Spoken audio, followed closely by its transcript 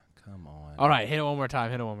All right, hit it one more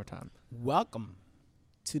time. Welcome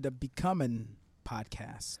to the Becoming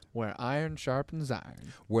Podcast, Where iron sharpens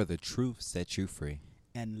iron. Where the truth sets you free.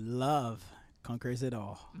 and love conquers it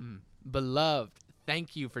all. Beloved,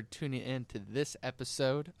 thank you for tuning in to this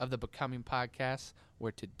episode of the Becoming Podcast,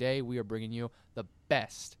 where today we are bringing you the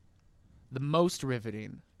best, the most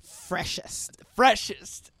riveting, Freshest.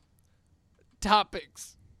 freshest topic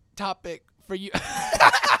for you.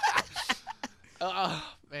 Oh,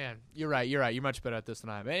 man, you're right. You're much better at this than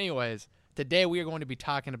I am. But anyways, today we are going to be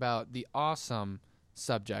talking about the awesome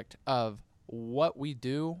subject of what we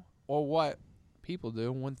do or what people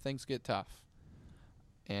do when things get tough.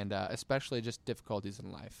 And especially just difficulties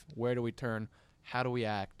in life. Where do we turn? How do we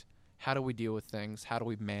act? How do we deal with things? How do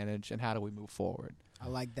we manage? And how do we move forward? I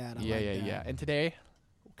like that. Yeah. And today,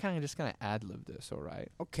 we're kind of just going to ad-lib this, all right?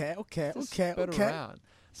 Okay. Just spit around.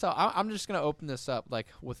 So I'm just going to open this up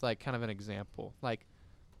with kind of an example. Like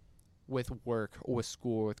with work or with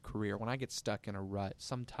school or with career, when I get stuck in a rut,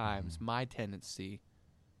 sometimes my tendency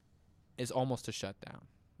is almost to shut down,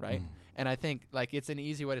 right? And I think it's an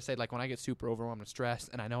easy way to say when I get super overwhelmed and stressed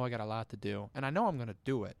and I know I got a lot to do and I know I'm going to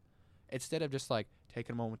do it, instead of just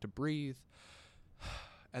taking a moment to breathe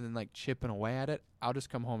and then chipping away at it, I'll just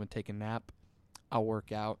come home and take a nap. I'll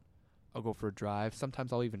work out. I'll go for a drive.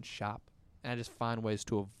 Sometimes I'll even shop. And I just find ways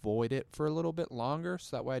to avoid it for a little bit longer,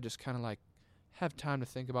 so that way I just kind of have time to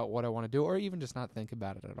think about what I want to do, or even just not think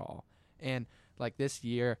about it at all. And this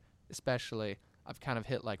year especially, I've kind of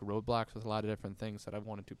hit roadblocks with a lot of different things that I've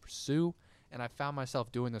wanted to pursue, and I found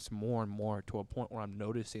myself doing this more and more to a point where I'm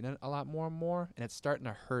noticing it a lot more and more, and it's starting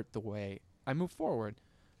to hurt the way I move forward,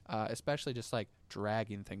 especially just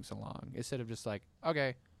dragging things along. Instead of just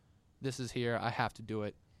okay, this is here, I have to do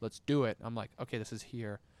it, let's do it. I'm okay, this is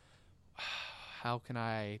here. How can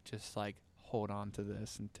I just hold on to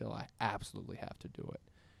this until I absolutely have to do it?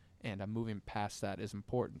 And moving past that is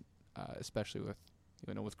important, especially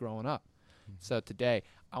with growing up. So today,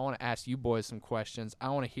 I want to ask you boys some questions. I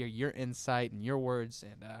want to hear your insight and your words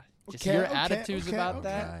and just your attitudes about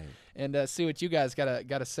that, and see what you guys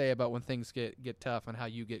gotta say about when things get tough and how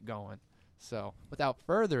you get going. So without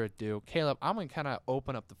further ado, Caleb, I'm going to kind of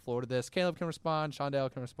open up the floor to this. Caleb can respond.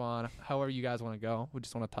 Shondell can respond. However you guys want to go. We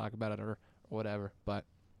just want to talk about it or whatever. But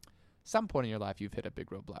some point in your life, you've hit a big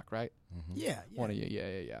roadblock, right? Mm-hmm. Yeah. One of you,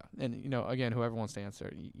 yeah. And, again, whoever wants to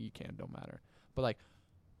answer, you can, don't matter. But,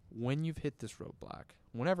 when you've hit this roadblock,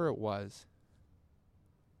 whenever it was,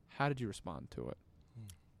 how did you respond to it?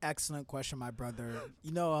 Excellent question, my brother.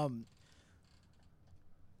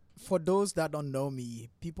 For those that don't know me,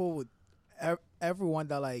 people would, everyone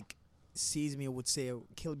that sees me would say,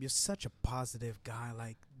 Caleb, you're such a positive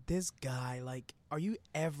guy. This guy, are you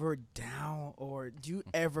ever down, or do you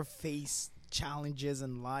ever face challenges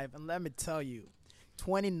in life? And let me tell you,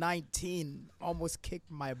 2019 almost kicked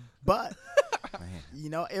my butt.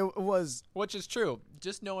 It was, which is true.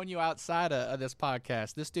 Just knowing you outside of this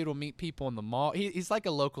podcast, this dude will meet people in the mall. He's like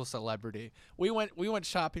a local celebrity. We went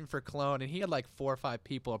shopping for cologne, and he had 4 or 5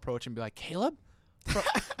 people approach and be like, Caleb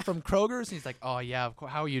from Kroger's. And he's like, oh yeah, of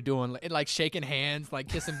course, how are you doing? And shaking hands,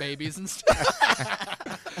 kissing babies and stuff.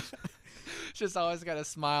 Just always got a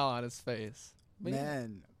smile on his face. But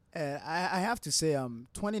man. I have to say,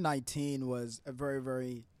 2019 was a very,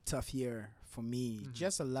 very tough year for me. Mm-hmm.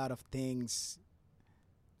 Just a lot of things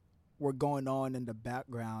were going on in the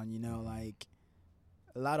background,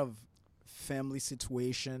 a lot of family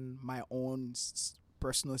situation, my own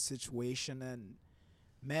personal situation. And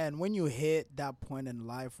man, when you hit that point in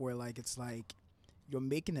life where it's you're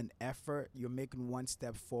making an effort, you're making one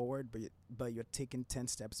step forward, but you're taking 10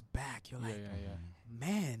 steps back. You're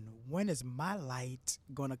man, when is my light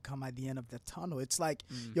gonna come at the end of the tunnel? It's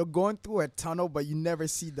you're going through a tunnel, but you never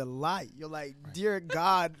see the light. You're dear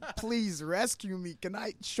God, please rescue me.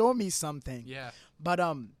 Show me something? Yeah. But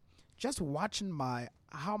just watching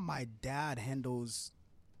how my dad handles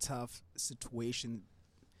tough situation,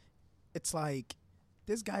 it's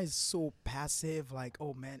this guy is so passive,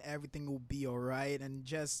 oh man, everything will be all right. And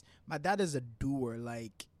just, my dad is a doer.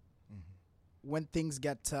 When things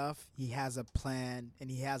get tough, he has a plan,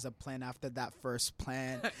 and he has a plan after that first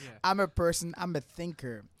plan. Yeah. I'm a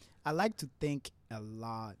thinker. I like to think a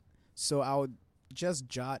lot. So I would just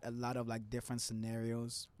jot a lot of different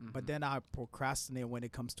scenarios, but then I procrastinate when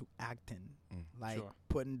it comes to acting, Sure.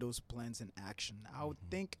 putting those plans in action. I would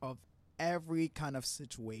think of every kind of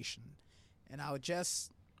situation, and I would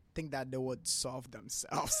just think that they would solve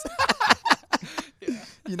themselves.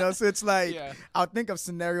 Yeah. So it's I'll think of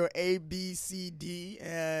scenario A, B, C, D,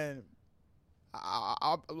 and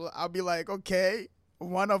I'll be okay,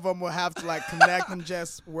 one of them will have to connect and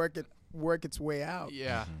just work it work its way out.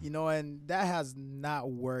 Yeah. You know, and that has not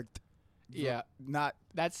worked. Yeah. Not.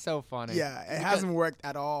 That's so funny. Yeah, it hasn't worked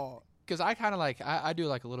at all. Because I kind of like, I do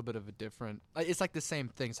like a little bit of a different, it's like the same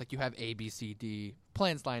thing. It's like you have A, B, C, D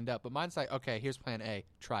plans lined up, but mine's like, okay, here's plan A,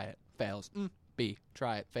 try it, fails. B,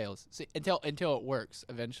 try it, fails. See, until it works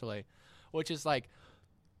eventually, which is like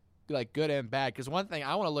good and bad. Because one thing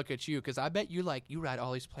I want to look at you, because I bet you write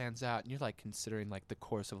all these plans out and you're like considering like the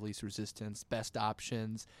course of least resistance, best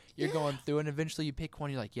options. You're going through, and eventually you pick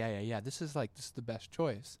one. You're like, yeah. This is the best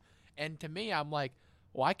choice. And to me, I'm like,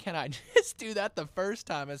 why can't I just do that the first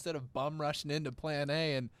time instead of bum rushing into plan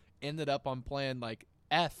A and ended up on plan like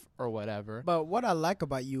F or whatever? But what I like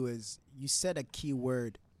about you is you said a key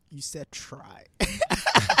word. You said try.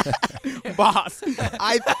 Boss,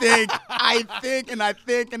 I think,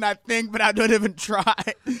 but I don't even try.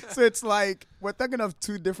 So it's like we're talking of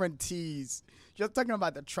two different T's. You're talking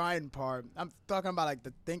about the trying part. I'm talking about like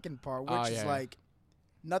the thinking part, which is like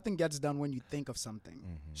nothing gets done when you think of something.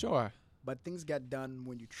 Mm-hmm. Sure. But things get done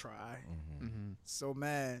when you try. Mm-hmm. So,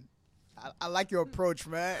 man, I like your approach,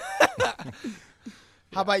 man.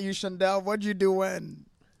 How about you, Shandell? What'd you do when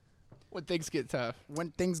things get tough?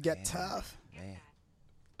 When things get tough? Man.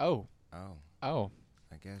 Oh.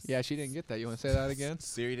 I guess. Yeah, she didn't get that. You want to say that again?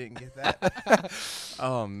 Siri didn't get that.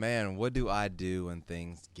 Oh, man. What do I do when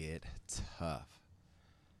things get tough?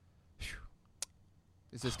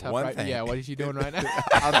 Is this tough One right now? thing. Yeah, what is you doing right now?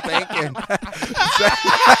 I'm thinking.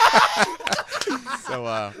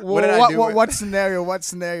 What did I do? What scenario? What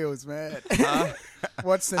scenarios, man?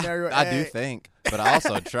 What scenario? I do think, but I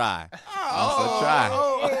also try.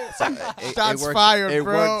 Shots fired, it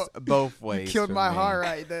bro. works both ways. You killed for my me. heart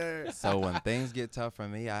right there. So when things get tough for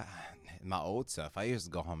me, my old self, I used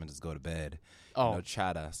to go home and just go to bed.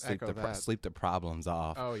 Try to sleep the problems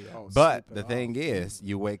off. Oh, yeah. But the thing is,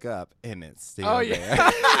 you wake up and it's still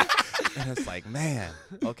there. And it's like, man,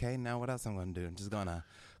 okay, now what else I'm going to do? I'm just going to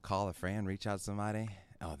call a friend, reach out to somebody.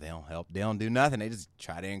 Oh, they don't help. They don't do nothing. They just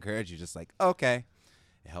try to encourage you. Just like, okay.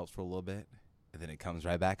 It helps for a little bit, and then it comes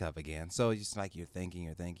right back up again. So it's just like you're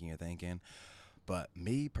thinking. But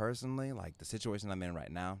me personally, like the situation I'm in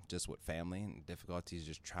right now, just with family and difficulties,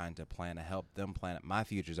 just trying to help them plan. My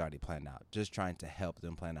future's already planned out. Just trying to help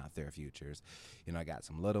them plan out their futures. You know, I got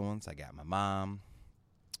some little ones. I got my mom,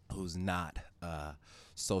 who's not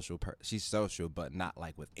social. She's social, but not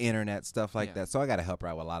like with internet stuff like that. So I got to help her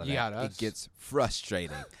out with a lot of that. It gets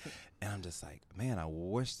frustrating, and I'm just like, man, I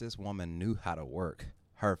wish this woman knew how to work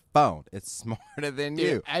her phone. It's smarter than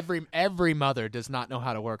you. Every mother does not know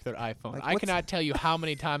how to work their iPhone. Like, I cannot tell you how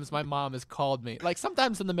many times my mom has called me. Like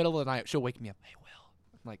sometimes in the middle of the night, she'll wake me up. Hey, Will.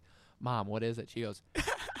 I'm like, Mom, what is it? She goes, I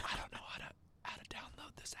don't know how to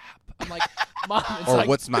download this app. I'm like, Mom. It's or like,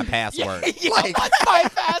 what's my password? Like, what's my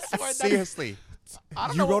password? Seriously,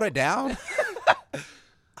 you wrote it down?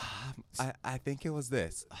 I think it was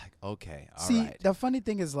this. Like, okay, all right. See, the funny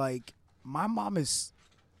thing is, like, my mom is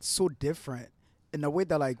so different in the way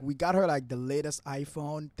that, like, we got her, like, the latest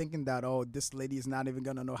iPhone, thinking that, oh, this lady is not even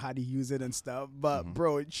going to know how to use it and stuff. But,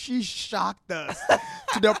 bro, she shocked us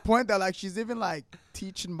to the point that, like, she's even, like,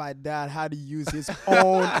 teaching my dad how to use his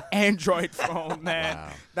own Android phone, man.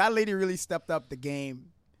 Wow. That lady really stepped up the game.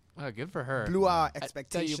 Oh, good for her. Blew our I tell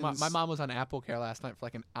expectations. you, my mom was on Apple Care last night for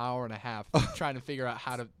like an hour and a half trying to figure out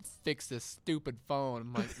how to fix this stupid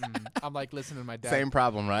phone. I'm like listening to my dad. Same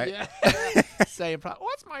problem, right? Yeah. Same problem.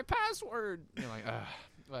 What's my password? You're like, ugh.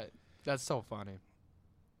 But that's so funny.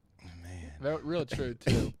 Man. Real true,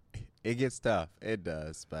 too. It gets tough. It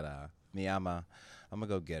does. But me, I'm a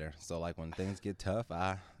go-getter. So, like, when things get tough,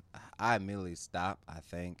 I immediately stop, I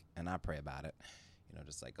think, and I pray about it. You know,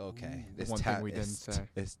 just like, okay, One thing we didn't say.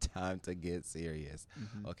 It's time to get serious.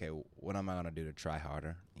 Mm-hmm. Okay, what am I going to do to try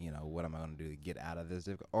harder? You know, what am I going to do to get out of this?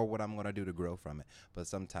 Or what I'm going to do to grow from it? But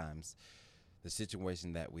sometimes the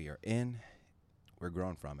situation that we are in, we're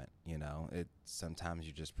growing from it. You know, sometimes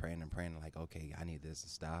you're just praying and praying like, okay, I need this to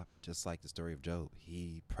stop. Just like the story of Job.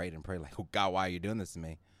 He prayed and prayed like, oh, God, why are you doing this to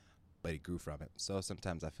me? But he grew from it. So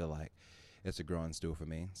sometimes I feel like it's a growing stool for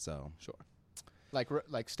me. So Sure.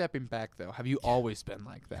 Like stepping back though, have you always been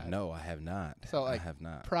like that? No, I have not. So like I have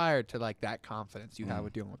not. prior to like that confidence you have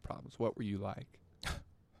with dealing with problems, what were you like?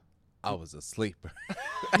 I was a sleeper.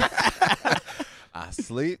 I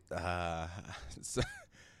sleep.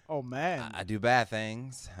 Oh, man. I do bad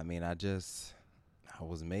things. I mean, I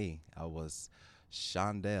was me. I was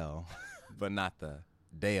Shondell, but not the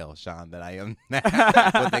Dale Sean that I am now.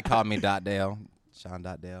 What they call me, Dale. Sean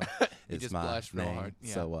Dale. You It's just my blushed real name. hard.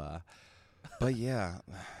 Yeah. So, but yeah,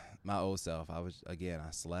 my old self, I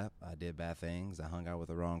slept, I did bad things, I hung out with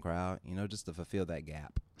the wrong crowd, you know, just to fulfill that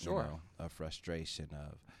gap. Sure. You know, of frustration,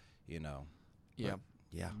 of, you know. Yeah. But,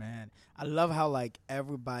 yeah. Man, I love how like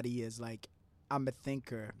everybody is like, I'm a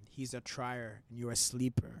thinker, he's a trier, and you're a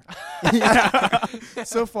sleeper. Yeah.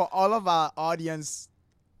 So for all of our audience,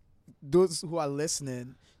 those who are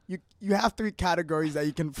listening, you have 3 categories that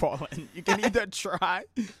you can fall in. You can either try,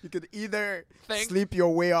 you could either Think. sleep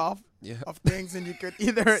your way off Yeah. of things, and you could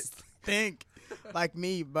either think like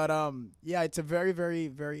me. But yeah, it's a very, very,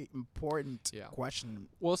 very important Yeah. question.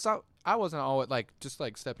 Well, so I wasn't always like, just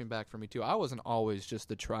like stepping back for me too. I wasn't always just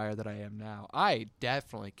the trier that I am now. I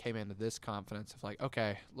definitely came into this confidence of like,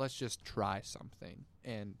 okay, let's just try something.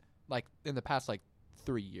 And like in the past like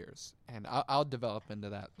 3 years, and I'll develop into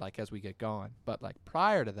that like as we get going. But like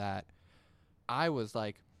prior to that, I was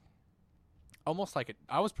like almost like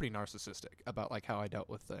I was pretty narcissistic about like how I dealt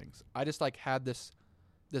with things. I just like had this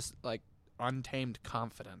like untamed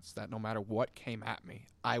confidence that no matter what came at me,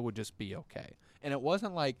 I would just be okay. And it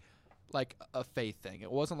wasn't like a faith thing.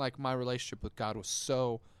 It wasn't like my relationship with God was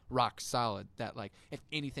so rock solid that like if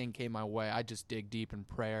anything came my way, I'd just dig deep in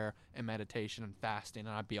prayer and meditation and fasting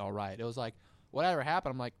and I'd be all right. It was like whatever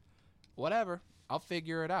happened, I'm like, whatever, I'll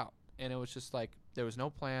figure it out. And it was just like there was no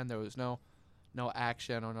plan, there was no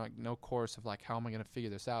action or like no course of like how am I going to figure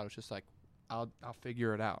this out. It's just like I'll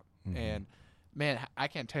figure it out. Mhm. And man, I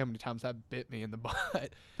can't tell you how many times that bit me in the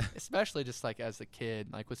butt, especially just like as a kid,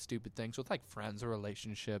 like with stupid things, with like friends or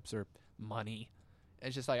relationships or money.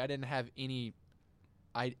 It's just like I didn't have any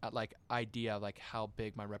idea like how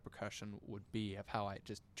big my repercussion would be of how I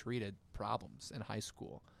just treated problems in high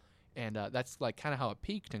school. And that's like kind of how it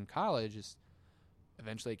peaked in college. Is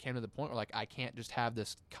eventually it came to the point where like I can't just have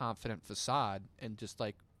this confident facade and just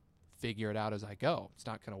like figure it out as I go. It's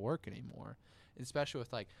not going to work anymore. Especially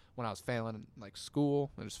with like when I was failing like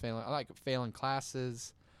school, I was failing. I like failing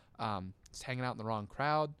classes, just hanging out in the wrong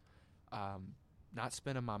crowd, not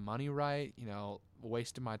spending my money right. You know,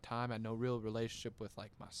 wasting my time. I had no real relationship with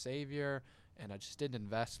like my Savior, and I just didn't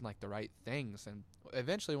invest in like the right things. And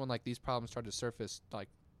eventually, when like these problems started to surface, like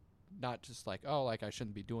not just like oh like I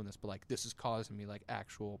shouldn't be doing this, but like this is causing me like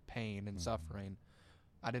actual pain and suffering.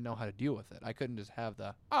 I didn't know how to deal with it. I couldn't just have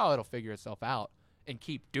the oh it'll figure itself out and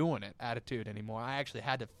keep doing it attitude anymore. I actually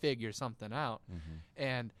had to figure something out.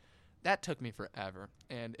 And that took me forever.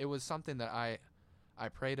 And it was something that I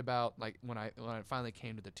prayed about like when I finally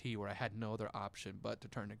came to the T where I had no other option but to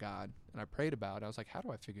turn to God. And I prayed about it. I was like, how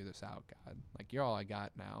do I figure this out, God? Like you're all I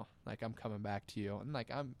got now. Like I'm coming back to you. And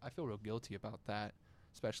like I feel real guilty about that,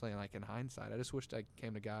 especially like in hindsight. I just wished I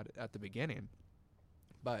came to God at the beginning.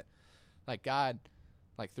 But like God,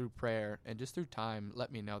 like through prayer and just through time,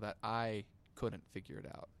 let me know that I couldn't figure it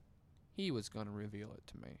out. He was going to reveal it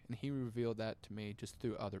to me, and he revealed that to me just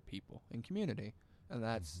through other people in community. And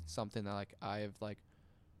that's something that like I have like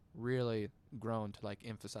really grown to like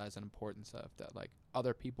emphasize the importance of, that like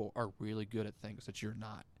other people are really good at things that you're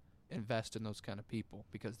not. Invest in those kind of people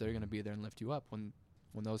because they're going to be there and lift you up when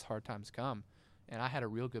those hard times come. And I had a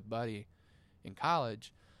real good buddy in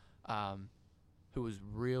college who was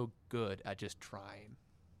real good at just trying.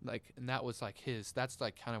 Like, and that was like that's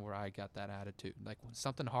like kind of where I got that attitude. Like when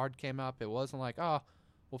something hard came up, it wasn't like, oh,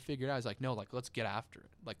 we'll figure it out. It's like, no, like let's get after it.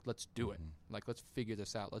 Like let's do it. Like let's figure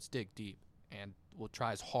this out. Let's dig deep and we'll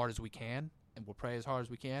try as hard as we can and we'll pray as hard as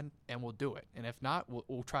we can and we'll do it. And if not,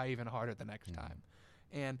 we'll try even harder the next time.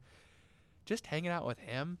 And just hanging out with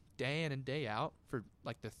him day in and day out for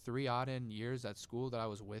like the 3 odd years at school that I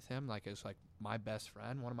was with him, like as like my best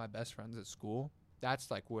friend, one of my best friends at school.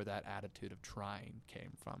 That's like where that attitude of trying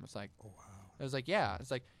came from. It's like, oh, wow. It was like, yeah.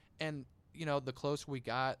 It's like, and you know, the closer we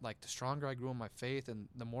got, like the stronger I grew in my faith, and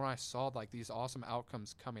the more I saw like these awesome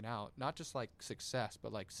outcomes coming out, not just like success,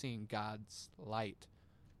 but like seeing God's light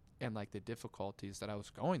and like the difficulties that I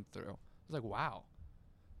was going through. I was like, wow,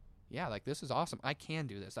 yeah, like this is awesome. I can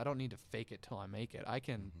do this. I don't need to fake it till I make it. I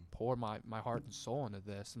can pour my heart and soul into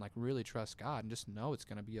this and like really trust God and just know it's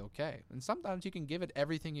going to be okay. And sometimes you can give it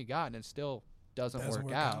everything you got and it still doesn't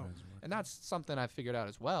work out. And that's something I figured out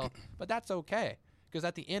as well. But that's okay, because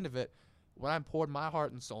at the end of it, when I poured my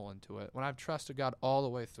heart and soul into it, when I've trusted God all the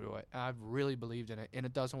way through it, and I've really believed in it, and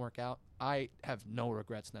it doesn't work out, I have no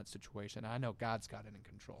regrets in that situation. I know God's got it in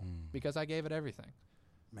control because I gave it everything.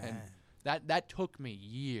 Man. And that took me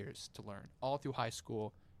years to learn, all through high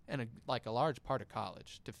school and a large part of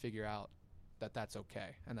college, to figure out that that's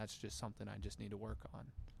okay. And that's just something I just need to work on.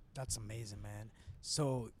 That's amazing, man.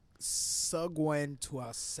 So segueing to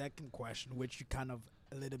our second question, which you kind of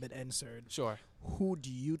a little bit answered. Sure. Who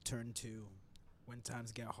do you turn to when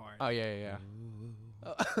times get hard? Oh, yeah.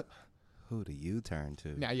 Who do you turn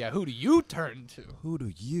to? Now, yeah, who do you turn to? Who do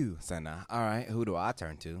you? So now, all right, who do I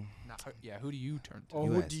turn to? Yeah, who do you turn to? Or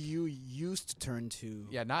You who ask. do you used to turn to?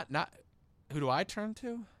 Yeah, not who do I turn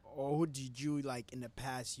to? Or who did you like in the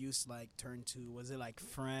past used to like turn to? Was it like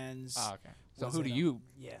friends? Oh, okay. So Was who it do a- you?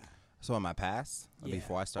 Yeah. So in my past, Yeah.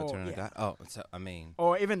 before I start Oh, turning to yeah. God. Oh, so I mean,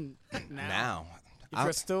 Or even now. now. If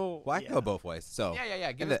you're still. Well, I can go both ways. So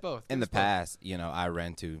Yeah. Give in us both. In Give the us both. past, I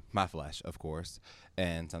ran to my flesh, of course,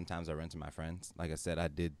 and sometimes I ran to my friends. Like I said, I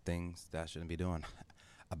did things that I shouldn't be doing.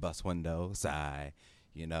 I bust windows. I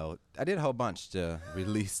did a whole bunch to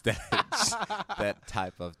release that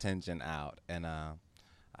type of tension out, and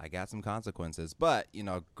I got some consequences. But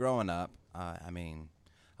growing up, I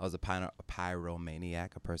was a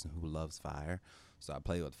pyromaniac, a person who loves fire. So I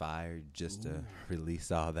played with fire just to release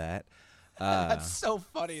all that. That's so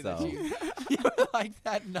funny that so- you like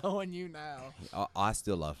that knowing you now. I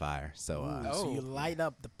still love fire. So Ooh, so you Oh. light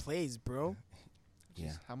up the place, bro.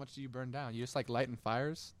 yeah, How much do you burn down? You just like lighting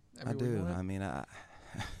fires? I everywhere you do. went? I mean,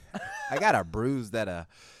 I got a bruise that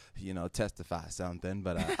testify something,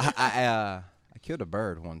 but I killed a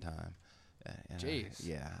bird one time. And Jeez.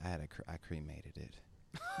 I cremated it.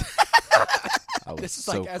 I was This is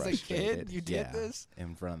so like as a kid frustrated. you did Yeah, this?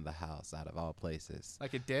 in front of the house, out of all places.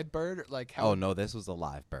 Like a dead bird? Like how? Oh no, this was a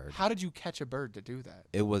live bird. How did you catch a bird to do that?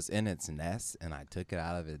 It was in its nest, and I took it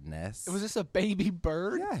out of its nest. Was this a baby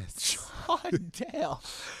bird? Yes. God damn.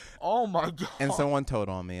 Oh my god. And someone told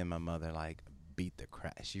on me, and my mother beat the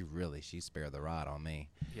crap. She spared the rod on me.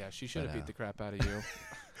 Yeah, she should have But, beat the crap out of you.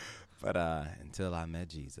 But until I met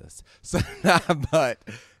Jesus. So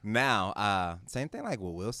now, same thing like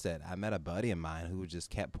what Will said. I met a buddy of mine who just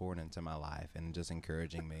kept pouring into my life and just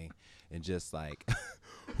encouraging me and just like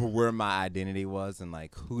where my identity was and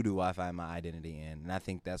like who do I find my identity in. And I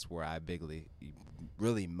think that's where I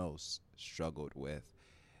really most struggled with,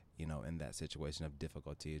 in that situation of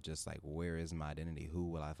difficulty. It's just like, where is my identity? Who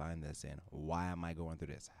will I find this in? Why am I going through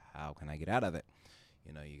this? How can I get out of it?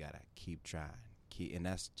 You got to keep trying. And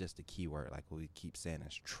that's just the key word, like we keep saying,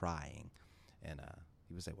 is trying. And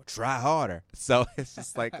people say, well, try harder. So it's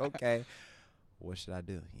just like, okay, what should I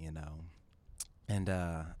do, And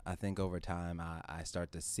I think over time I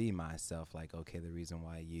start to see myself like, okay, the reason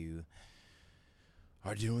why you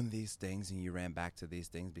are doing these things and you ran back to these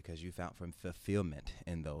things because you found fulfillment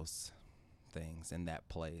in those things, in that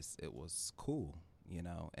place. It was cool,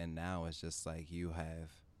 and now it's just like you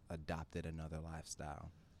have adopted another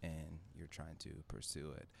lifestyle. And you're trying to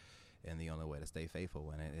pursue it. And the only way to stay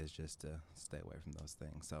faithful in it is just to stay away from those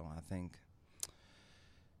things. So I think,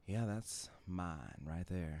 that's mine right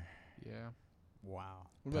there. Yeah. Wow.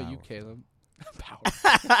 What about you, Powerful. Caleb? Power.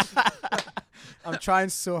 I'm trying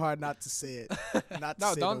so hard not to say it. Not to No,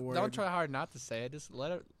 say the don't word. try hard not to say it. Just let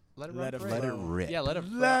it Let run it free. Let it flow. rip. Yeah, let it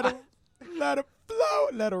Let flow. it, let it flow.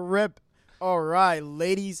 Let it rip. All right,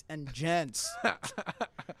 ladies and gents.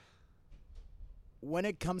 When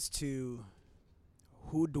it comes to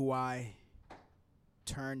who do I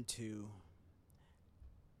turn to,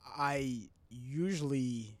 I used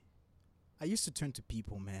to turn to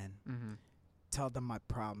people, man. Mm-hmm. Tell them my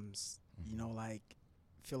problems, like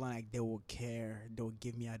feeling like they will care, they will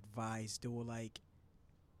give me advice, they will like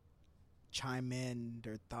chime in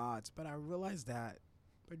their thoughts. But I realized that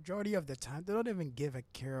majority of the time they don't even give a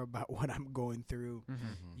care about what I'm going through,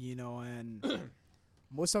 and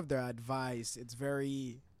most of their advice, it's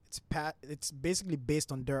basically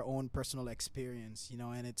based on their own personal experience,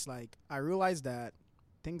 and it's like I realized that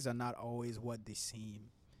things are not always what they seem.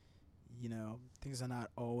 Things are not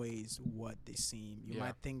always what they seem. You Yeah.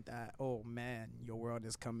 might think that, oh man, your world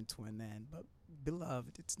is coming to an end, but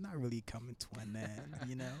beloved, it's not really coming to an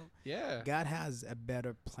end. Yeah. God has a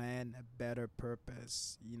better plan, a better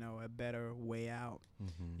purpose, a better way out.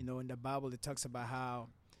 In the Bible, it talks about how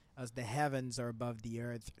as the heavens are above the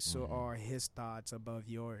earth, so are his thoughts above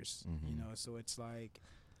yours. So it's like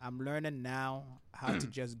I'm learning now how to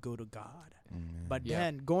just go to God. But Yeah.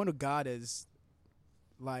 then going to God is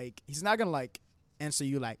like he's not gonna like answer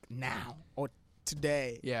you like now or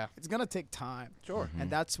today. Yeah. It's gonna take time. Sure.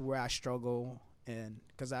 And that's where I struggle in,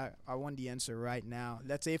 because I want the answer right now.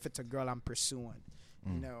 Let's say if it's a girl I'm pursuing,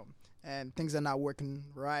 and things are not working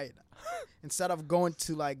right. Instead of going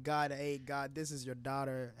to like God, hey God, this is your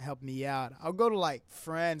daughter, help me out, I'll go to like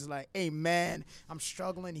friends, like, hey man, I'm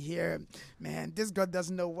struggling here, man, this girl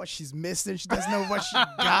doesn't know what she's missing, she doesn't know what she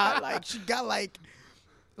got, like she got like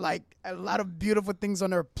a lot of beautiful things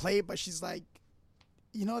on her plate, but she's like,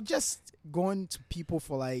 just going to people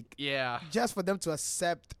for like Yeah. just for them to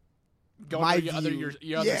accept Go my to your other, view.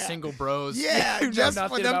 your other single bros. Yeah, who know just for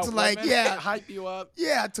nothing them about to, like, women, yeah. hype you up.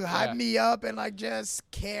 Yeah, to hype Yeah. me up and like just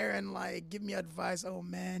care and like give me advice. Oh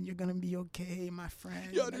man, you're gonna be okay, my friend.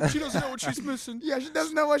 Yeah, dude, she doesn't know what she's missing. Yeah, she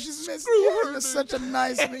doesn't know what she's missing. Screw Yeah, her, you're dude. such a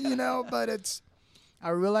nice, but I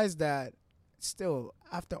realized that still,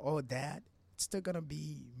 after all that, it's still gonna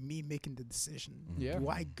be me making the decision. Yeah. Do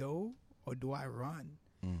I go or do I run?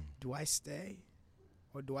 Mm. Do I stay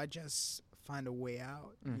or do I just find a way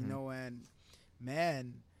out? Mhm. And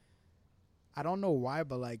man, I don't know why,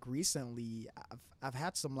 but like recently I've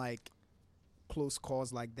had some like close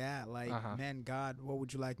calls like that. Like, Uh-huh. man, God, what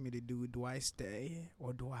would you like me to do? Do I stay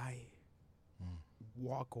or do I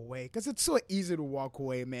walk away? Because it's so easy to walk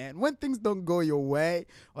away, man. When things don't go your way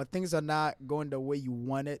or things are not going the way you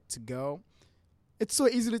want it to go, it's so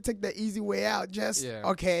easy to take the easy way out. Just, Yeah.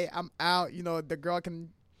 okay, I'm out. The girl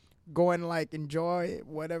can go and like enjoy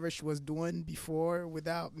whatever she was doing before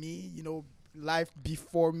without me, life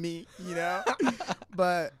before me,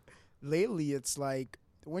 But lately it's like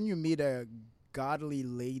when you meet a godly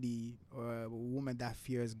lady or a woman that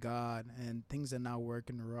fears God and things are not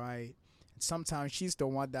working right, sometimes she's the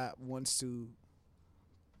one that wants to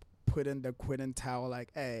put in the quitting towel, like,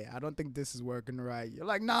 hey, I don't think this is working right. You're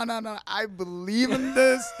like, no, I believe in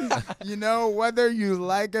this. Whether you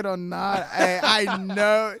like it or not, I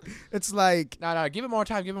know. It's like, No, give it more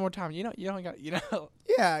time. Give it more time. You don't got.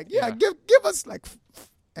 yeah, Yeah. give us like,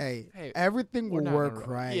 hey, Hey, everything we're will not in a work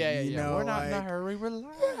hurry. right. Yeah, yeah. We're not in a like, hurry.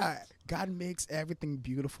 Relax. yeah, God makes everything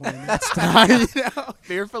beautiful in its time.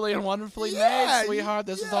 Fearfully and wonderfully Yeah, made, sweetheart.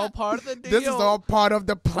 This is yeah. all part of the deal. This is all part of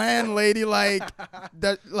the plan, lady.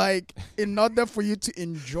 Like in order for you to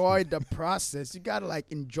enjoy the process, you gotta like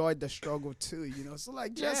enjoy the struggle too. So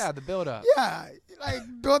like just the build up. yeah, like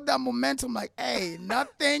build that momentum. Like, hey,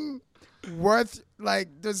 nothing worth like.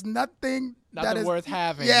 There's nothing that Nothing is worth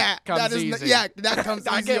having. Yeah, comes that is easy. that comes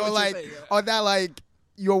I easy. get Or what you're like saying, yeah. or that like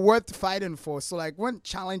you're worth fighting for. So like when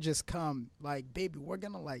challenges come, like, baby, we're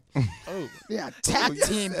gonna like Oh, tag you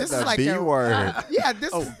team. said This the is like B word. Yeah,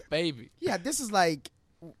 this oh, baby. yeah, this is like.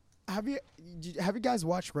 Have you guys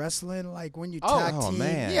watched wrestling? Like when you Oh. tag Oh, team,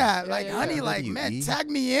 man. yeah, Yeah, like yeah, honey, yeah. like man, WWE. tag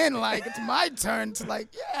me in. Like it's my turn to like,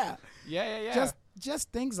 yeah, Yeah.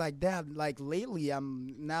 just things like that. Like lately,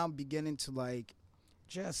 I'm now beginning to like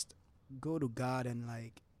just go to God and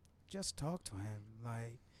like just talk to Him.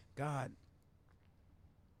 Like, God,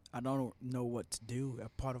 I don't know what to do. A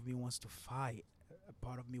part of me wants to fight. A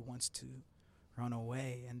part of me wants to run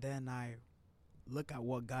away. And then I look at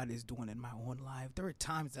what God is doing in my own life. There are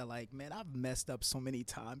times that like, man, I've messed up so many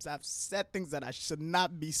times. I've said things that I should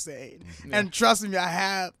not be saying. Yeah. And trust me, I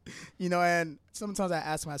have. And sometimes I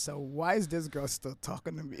ask myself, why is this girl still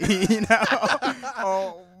talking to me?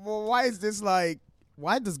 Or well, why is this like,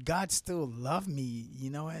 why does God still love me?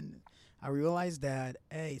 And I realized that,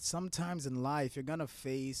 hey, sometimes in life you're gonna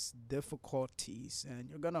face difficulties and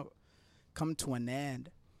you're gonna come to an end,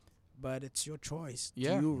 but it's your choice.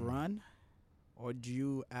 Yeah. Do you run, or do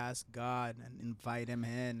you ask God and invite Him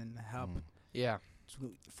in and help Yeah.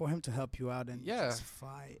 for Him to help you out and Yeah. just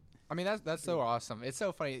fight? I mean, that's so awesome. It's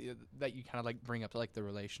so funny that you kind of like bring up like the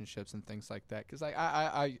relationships and things like that, because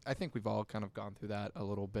I think we've all kind of gone through that a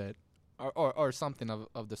little bit, or something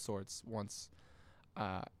of the sorts once.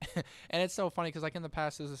 And it's so funny because like in the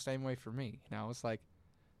past it was the same way for me. It's like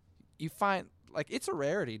you find like it's a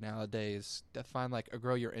rarity nowadays to find like a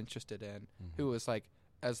girl you're interested in who is like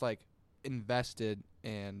as like invested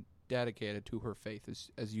and dedicated to her faith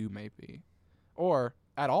as you may be, or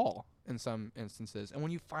at all in some instances. And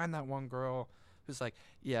when you find that one girl who's like,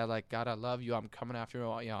 yeah, like, God, I love you, I'm coming after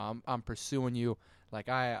you, I'm pursuing you, like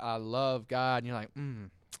I love God, and you're like,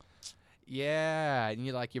 yeah, and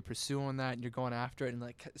you're pursuing that and you're going after it, and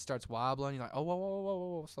like it starts wobbling, you're like, oh,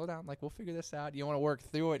 whoa, slow down, like we'll figure this out. You want to work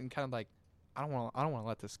through it and kind of like, I don't want to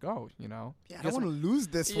let this go, Yeah, I Because don't want to lose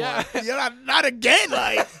this Yeah. one. Not again,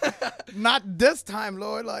 like not this time,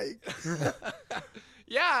 Lord. Like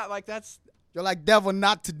yeah, like that's you're like, devil,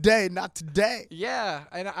 not today, not today. yeah,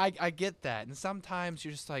 and I get that, and sometimes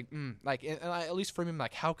you're just like, like, and at least for me, I'm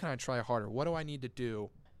like, how can I try harder? What do I need to do?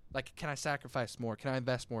 Like, can I sacrifice more? Can I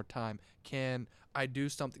invest more time? Can I do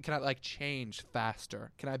something? Can I like change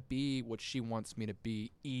faster? Can I be what she wants me to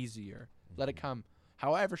be easier? Let it come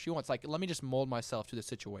however she wants. Like, let me just mold myself to the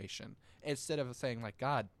situation instead of saying like,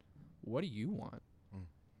 God, what do you want?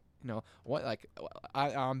 What, like,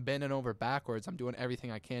 I'm bending over backwards. I'm doing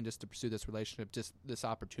everything I can just to pursue this relationship, just this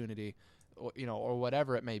opportunity, or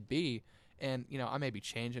whatever it may be. And, I may be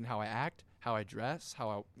changing how I act, how I dress,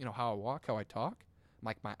 how I walk, how I talk,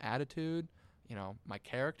 like my attitude, my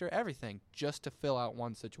character, everything, just to fill out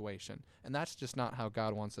one situation. And that's just not how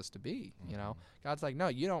God wants us to be. God's like, no,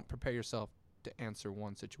 you don't prepare yourself to answer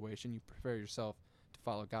one situation. You prepare yourself to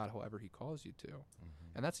follow God however he calls you to.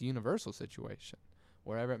 And that's a universal situation,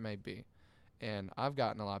 wherever it may be. And I've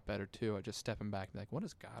gotten a lot better too at just stepping back and be like, what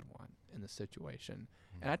does God want in this situation?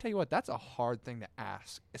 And I tell you what, that's a hard thing to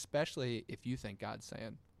ask, especially if you think God's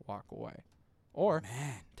saying walk away or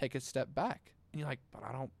take a step back. And you're like, but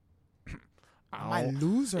I don't I'm a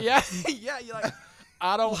loser. Yeah, you're like,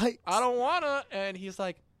 I don't Like- wanna. And he's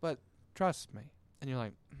like, but trust me. And you're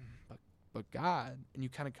like, but God. And you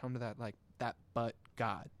kind of come to that but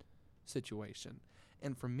God situation.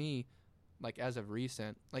 And for me, like as of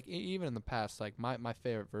recent, like even in the past, like my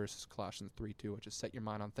favorite verse is Colossians 3:2, which is set your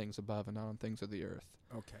mind on things above and not on things of the earth.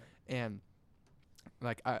 Okay. And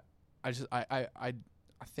like I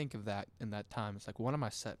think of that in that time. It's like, what am I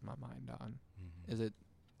setting my mind on? Is it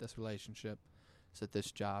this relationship? Is it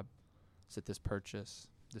this job? Is it this purchase?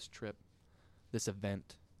 This trip? This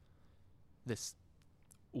event? This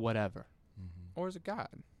whatever? Or is it God?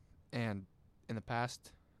 And in the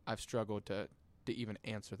past, I've struggled to even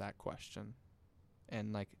answer that question.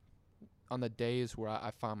 And like on the days where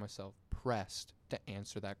I find myself pressed to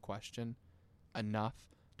answer that question enough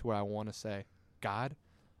to where I want to say, God,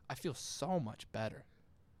 I feel so much better.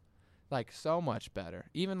 Like so much better.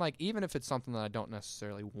 Even if it's something that I don't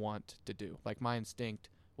necessarily want to do. Like my instinct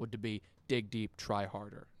would to be dig deep, try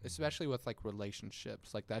harder. Especially with like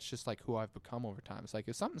relationships. Like that's just like who I've become over time. It's like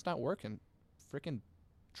if something's not working, freaking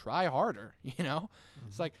try harder,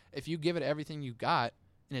 It's like if you give it everything you got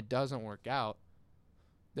and it doesn't work out,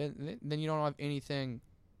 then you don't have anything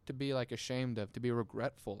to be like ashamed of, to be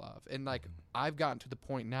regretful of. And like I've gotten to the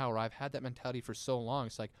point now where I've had that mentality for so long.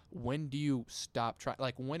 It's like, when do you stop trying?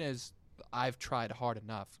 Like when is I've tried hard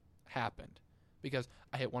enough happened? Because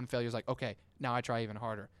I hit one failure, it's like, okay, now I try even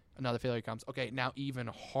harder. Another failure comes, okay, now even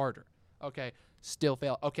harder. Okay, still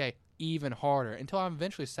fail. Okay, even harder, until I'm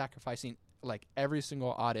eventually sacrificing like every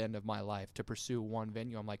single odd end of my life to pursue one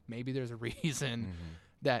venue. I'm like, maybe there's a reason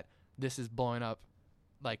that this is blowing up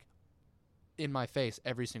like in my face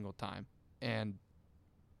every single time. And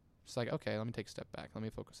it's like, okay, let me take a step back. Let me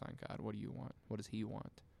focus on God. What do you want? What does he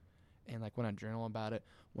want? And like when I journal about it,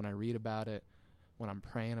 when I read about it, when I'm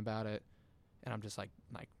praying about it, and I'm just like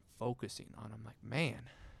focusing on it, I'm like, man,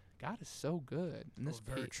 God is so good. And this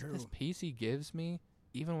peace he gives me,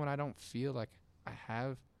 even when I don't feel like I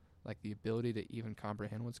have like the ability to even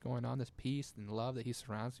comprehend what's going on, this peace and love that he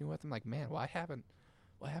surrounds me with. I'm like, man, why haven't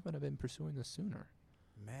I been pursuing this sooner?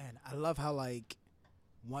 Man, I love how like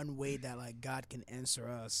one way that like God can answer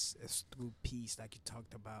us is through peace, like you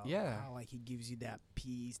talked about. Yeah. How like he gives you that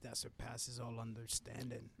peace that surpasses all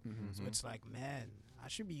understanding. So it's like, man, I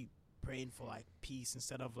should be praying for like peace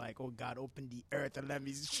instead of like, oh God, open the earth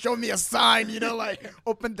and show me a sign, like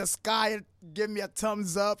open the sky and give me a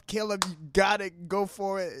thumbs up. Caleb, you got it, go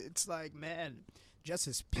for it. It's like, man, just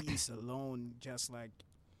his peace alone just like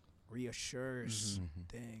reassures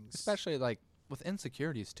things. Especially like with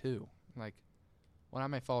insecurities too. Like when I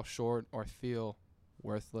may fall short or feel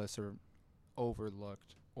worthless or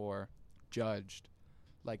overlooked or judged,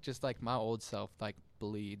 like just like my old self like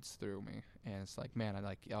bleeds through me, and it's like, man,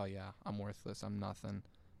 oh yeah, I'm worthless, I'm nothing,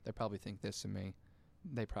 they probably think this of me,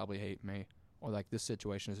 they probably hate me, or like this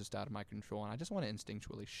situation is just out of my control, and I just want to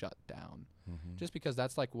instinctually shut down, just because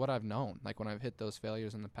that's like what I've known. Like when I've hit those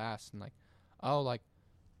failures in the past and like, oh, like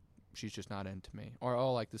she's just not into me, or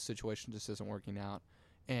oh, like this situation just isn't working out,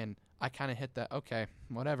 and I kind of hit that, okay,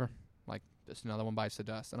 whatever, like just another one bites the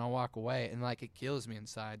dust, and I'll walk away, and like it kills me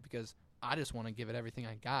inside because I just want to give it everything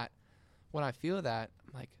I got. When I feel that,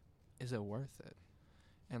 I'm like, is it worth it?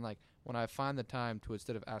 And like when I find the time to,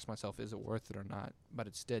 instead of ask myself, is it worth it or not, but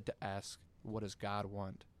instead to ask, what does God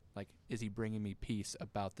want? Like, is he bringing me peace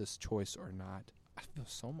about this choice or not? I feel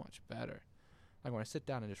so much better. Like when I sit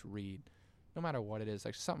down and just read, no matter what it is,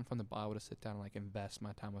 like something from the Bible, to sit down and like invest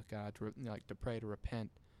my time with God, to like to pray, to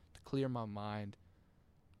repent, to clear my mind.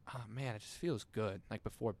 Oh man, it just feels good. Like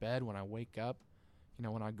before bed, when I wake up,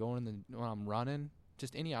 when I go when I'm running,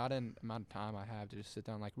 just any odd amount of time I have to just sit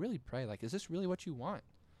down and like really pray. Like, is this really what you want?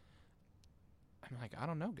 I'm like, I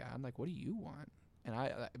don't know, God. Like, what do you want? And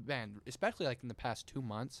man, especially like in the past 2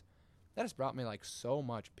 months, that has brought me like so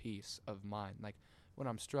much peace of mind. Like when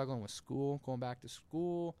I'm struggling with school, going back to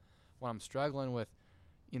school, when I'm struggling with,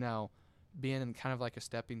 being in kind of like a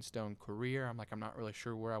stepping stone career, I'm like, I'm not really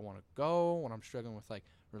sure where I want to go. When I'm struggling with like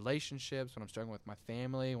relationships, when I'm struggling with my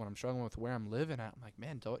family, when I'm struggling with where I'm living at, I'm like,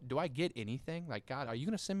 man, do I get anything? Like, God, are you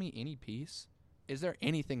going to send me any peace? Is there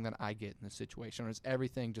anything that I get in this situation, or is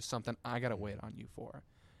everything just something I got to wait on you for?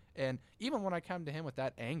 And even when I come to him with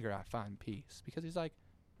that anger, I find peace because he's like,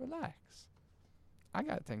 relax. I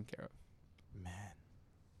got it taken care of. Man,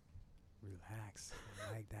 relax.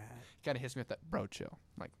 I like that. He kind of hits me with that, bro, chill.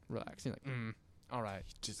 I'm like, relax. He's like, all right.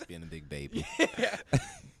 Just being a big baby. Yeah.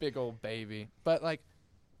 Big old baby. But like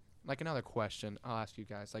another question I'll ask you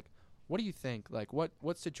guys, like, what do you think, like,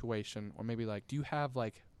 what situation, or maybe like, do you have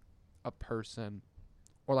like a person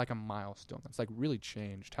or like a milestone that's like really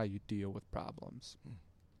changed how you deal with problems?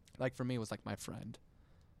 Like for me, it was like my friend,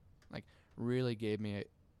 like really gave me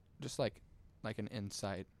just like an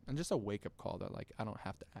insight and just a wake up call that like I don't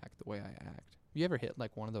have to act the way I act. You ever hit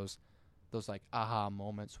like one of those like aha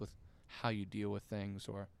moments with how you deal with things?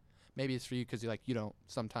 Or maybe it's for you because you don't,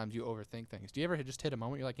 sometimes you overthink things. Do you ever just hit a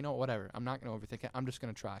moment you're like, you know what, whatever, I'm not going to overthink it, I'm just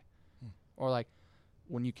going to try? Or like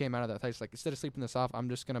when you came out of that place, like instead of sleeping this off, I'm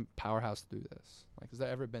just going to powerhouse through this. Like has there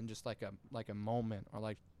ever been just like a moment or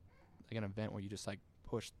like an event where you just like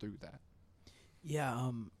pushed through that?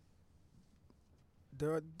 Yeah,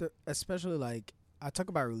 there especially like I talk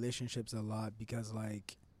about relationships a lot because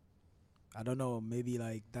like I don't know, maybe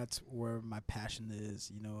like that's where my passion is,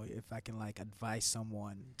 you know, if I can like advise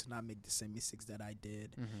someone to not make the same mistakes that I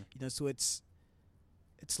did. You know, so it's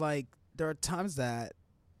like there are times that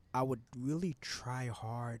I would really try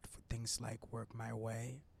hard for things like work my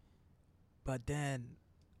way, but then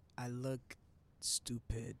I look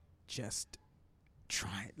stupid just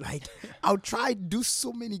trying. Like I'll try to do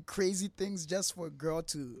so many crazy things just for a girl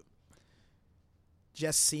to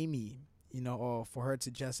just see me, you know, or for her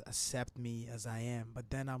to just accept me as I am. But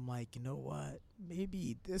then I'm like, you know what?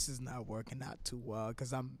 Maybe this is not working out too well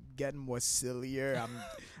because I'm getting more sillier. I'm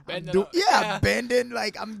bending.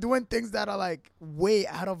 Like I'm doing things that are like way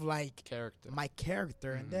out of like my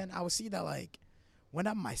character. And then I will see that like when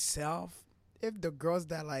I'm myself, if the girls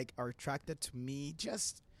that like are attracted to me,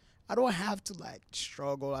 just I don't have to like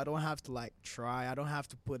struggle. I don't have to like try. I don't have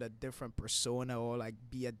to put a different persona or like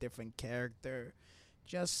be a different character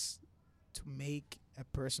just to make a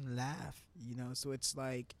person laugh, you know? So it's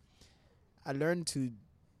like I learned to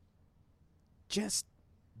just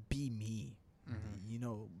be me, you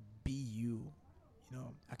know, be you. You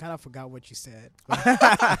know, I kind of forgot what you said.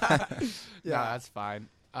 Yeah, that's fine.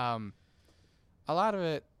 A lot of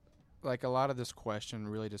it, like a lot of this question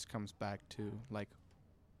really just comes back to like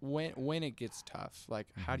when it gets tough, like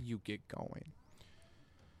how do you get going?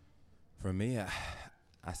 For me,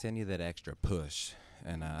 I still need that extra push,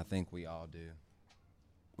 and I think we all do.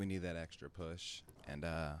 We need that extra push. And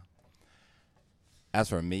as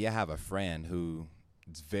for me, I have a friend who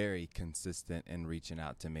is very consistent in reaching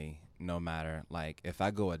out to me. No matter, like, if I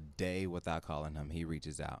go a day without calling him, he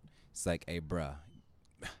reaches out. It's like, hey, bruh,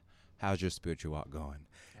 how's your spiritual walk going?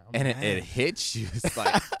 And it hits you. It's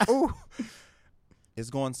like, ooh, it's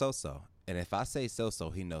going so-so. And if I say so-so,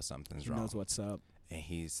 he knows something's wrong. He knows what's up. And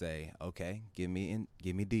he say, okay, give me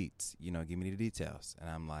deets, you know, give me the details. And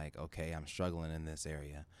I'm like, okay, I'm struggling in this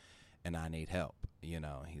area and I need help, you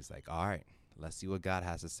know. He's like, all right, let's see what God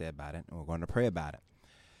has to say about it. And we're going to pray about it.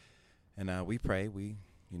 And we pray, we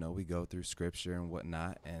go through scripture and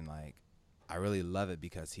whatnot. And like, I really love it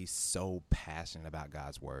because he's so passionate about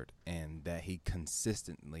God's word and that he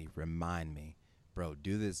consistently remind me, bro,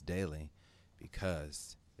 do this daily,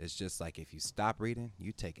 because it's just like if you stop reading,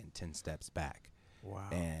 you taking 10 steps back. Wow.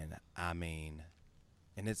 And I mean,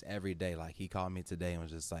 and it's every day. Like he called me today and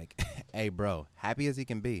was just like, hey, bro, happy as he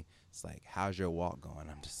can be. It's like, how's your walk going?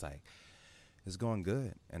 I'm just like, it's going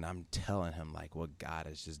good. And I'm telling him like what God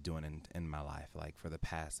is just doing in my life. Like for the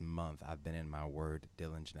past month, I've been in my word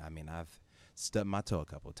diligent. I mean, I've stubbed my toe a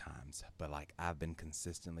couple times, but like I've been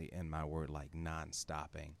consistently in my word, like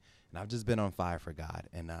non-stopping. And I've just been on fire for God.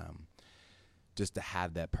 And just to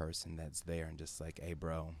have that person that's there and just like, hey,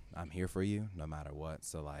 bro, I'm here for you no matter what.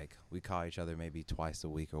 So like we call each other maybe twice a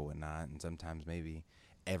week or whatnot, and sometimes maybe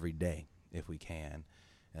every day if we can,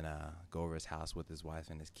 and go over his house with his wife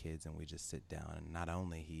and his kids, and we just sit down. And not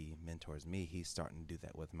only he mentors me, he's starting to do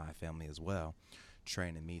that with my family as well,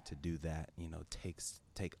 training me to do that, you know,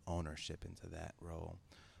 take ownership into that role.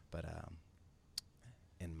 But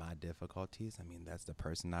in my difficulties, I mean, that's the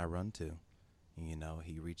person I run to. You know,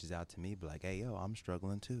 he reaches out to me, be like, hey, yo, I'm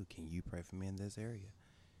struggling too. Can you pray for me in this area?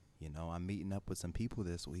 You know, I'm meeting up with some people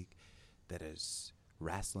this week that is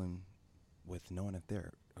wrestling with knowing if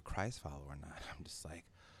they're a Christ follower or not. I'm just like,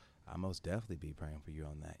 I'll most definitely be praying for you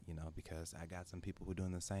on that, you know, because I got some people who are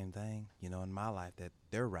doing the same thing, you know, in my life that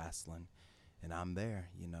they're wrestling and I'm there,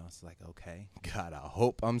 you know. It's like, okay, God, I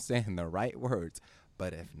hope I'm saying the right words,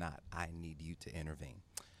 but if not, I need you to intervene.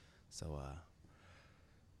 So,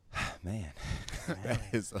 man, that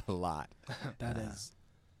is a lot. That is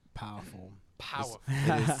powerful. Powerful.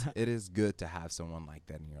 It is good to have someone like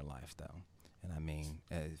that in your life, though. And I mean,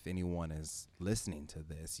 if anyone is listening to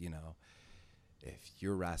this, if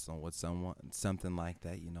you're wrestling with something like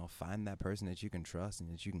that, find that person that you can trust and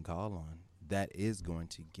that you can call on. That is going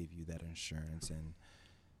to give you that assurance and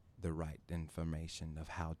the right information of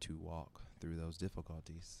how to walk through those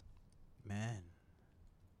difficulties. Man,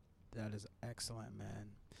 that is excellent,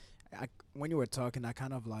 man. When you were talking, I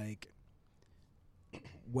kind of like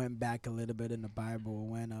went back a little bit in the Bible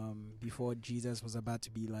when before Jesus was about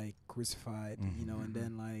to be like crucified, and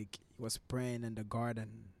then like he was praying in the garden,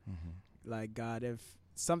 like, God, if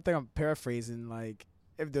something, I'm paraphrasing, like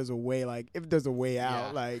if there's a way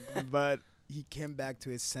out, like, but he came back to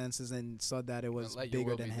his senses and saw that it was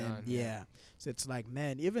bigger than him. Yeah. So it's like,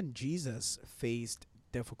 man, even Jesus faced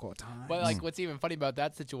difficult times. But like, what's even funny about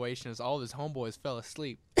that situation is all of his homeboys fell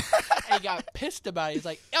asleep. And he got pissed about it. He's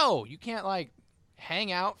like, yo, you can't like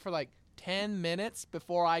hang out for like 10 minutes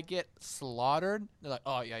before I get slaughtered. They're like,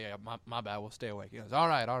 oh, yeah, my bad, we'll stay awake. He goes, all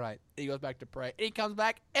right. He goes back to pray. He comes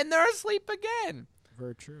back, and they're asleep again.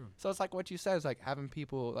 Very true. So it's like what you said is like having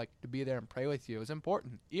people like to be there and pray with you is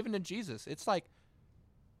important. Even to Jesus, it's like,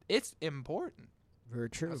 it's important. Very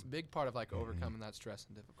true. That's a big part of like overcoming that stress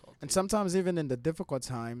and difficulty. And sometimes even in the difficult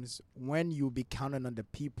times, when you be counting on the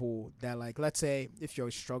people that, like, let's say if you're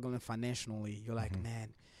struggling financially, you're like,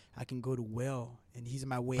 man, I can go to Will and he's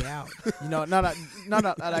my way out. Not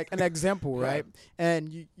like an example, right?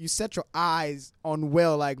 And you set your eyes on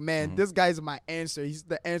Will, like, man, this guy's my answer. He's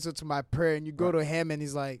the answer to my prayer. And you go to him and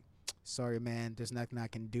he's like, sorry, man, there's nothing I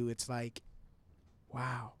can do. It's like,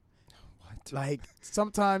 wow. What? Like,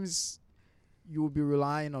 sometimes you will be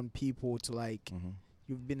relying on people to, like,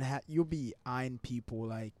 you'll be eyeing people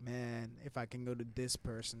like, man, if I can go to this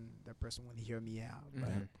person, that person would hear me out.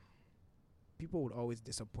 But people would always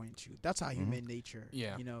disappoint you. That's our human nature.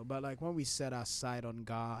 Yeah. But like when we set our sight on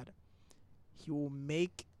God, He will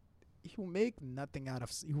make something out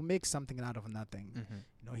of nothing.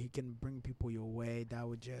 He can bring people your way that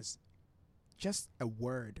would just a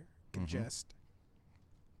word can just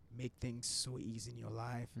make things so easy in your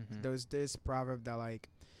life. There's this proverb that, like,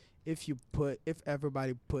 if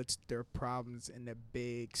everybody puts their problems in a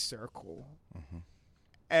big circle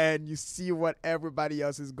and you see what everybody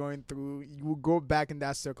else is going through, you will go back in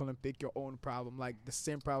that circle and pick your own problem, like the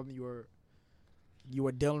same problem you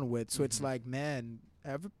were dealing with. So it's like, man,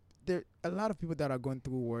 there are a lot of people that are going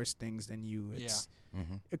through worse things than you.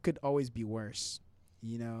 It could always be worse,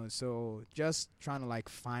 so just trying to like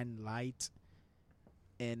find light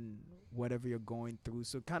in whatever you're going through.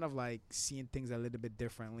 So kind of like seeing things a little bit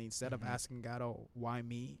differently. Instead of asking God, oh, why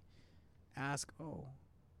me? Ask, oh,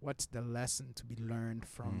 what's the lesson to be learned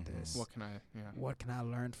from this? What can I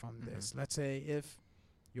learn from this? Let's say if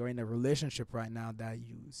you're in a relationship right now that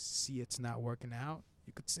you see it's not working out,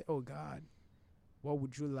 you could say, oh, God, what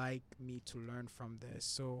would you like me to learn from this?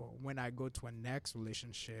 So when I go to a next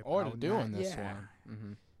relationship. Or to do in this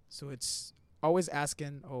one. So it's always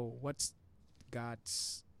asking, oh, what's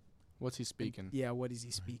he speaking? Yeah, what is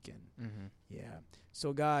he speaking? Yeah.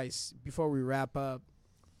 So guys, before we wrap up,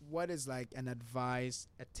 what is like an advice,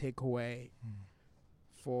 a takeaway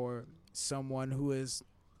for someone who is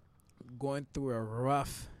going through a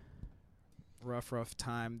rough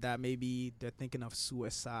time, that maybe they're thinking of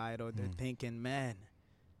suicide, or they're thinking, man,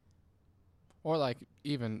 or like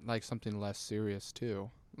even like something less serious too,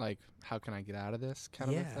 like how can I get out of this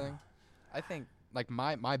kind of a thing? I think like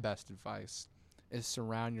my best advice is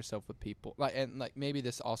surround yourself with people, like, and like maybe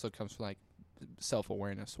this also comes from like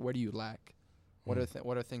self-awareness. Where do you lack? What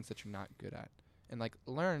are things that you're not good at? And like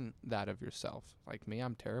learn that of yourself. Like me,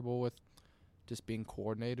 I'm terrible with just being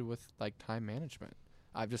coordinated with like time management.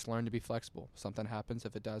 I've just learned to be flexible. Something happens,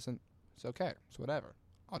 if it doesn't, it's okay. It's whatever.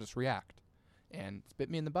 I'll just react. And it's bit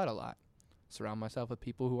me in the butt a lot. Surround myself with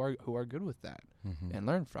people who are good with that and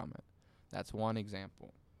learn from it. That's one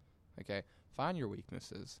example. Okay? Find your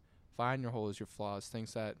weaknesses. Find your holes, your flaws,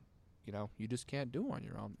 things that, you just can't do on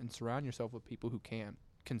your own, and surround yourself with people who can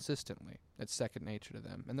consistently. It's second nature to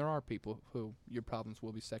them. And there are people who your problems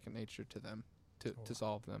will be second nature to them to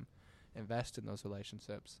solve them. Invest in those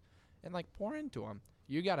relationships and like pour into them.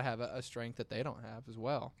 You got to have a strength that they don't have as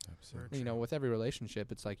well. Absolutely. With every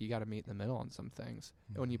relationship, it's like you got to meet in the middle on some things.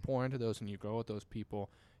 And when you pour into those and you grow with those people,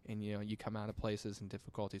 and you come out of places and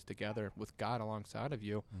difficulties together with God alongside of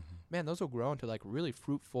you, man, those will grow into like really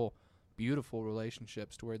fruitful, beautiful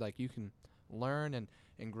relationships to where like you can learn and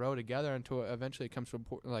grow together until eventually it comes to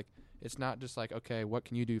like it's not just like, okay, what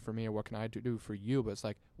can you do for me or what can I do for you, but it's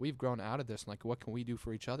like we've grown out of this, and like what can we do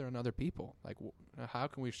for each other and other people, like how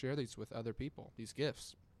can we share these with other people, these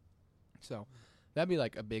gifts. So that'd be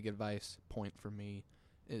like a big advice point for me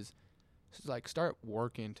is like start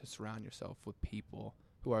working to surround yourself with people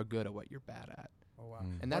who are good at what you're bad at. Oh wow.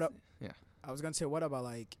 And that's I was gonna say, what about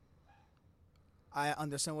like? I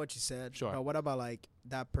understand what you said. Sure. But what about like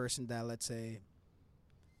that person that, let's say,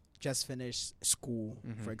 just finished school,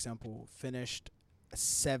 for example, finished a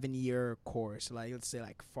 7-year course, like let's say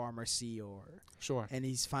like pharmacy sure, and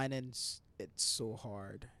he's finding it so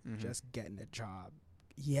hard just getting a job.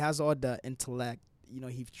 He has all the intellect,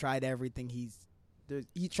 he tried everything.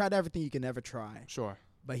 He tried everything you can ever try. Sure.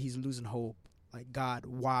 But he's losing hope. Like, God,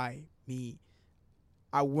 why me?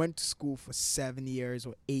 I went to school for 7 years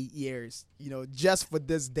or 8 years, just for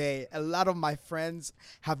this day. A lot of my friends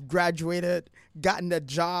have graduated, gotten a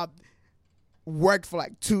job, worked for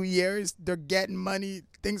like 2 years. They're getting money.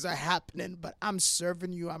 Things are happening, but I'm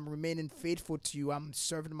serving you. I'm remaining faithful to you. I'm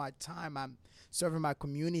serving my time. I'm serving my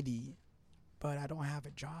community, but I don't have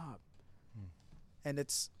a job. And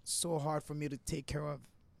it's so hard for me to take care of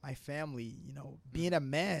my family. Being a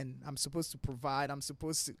man, I'm supposed to provide.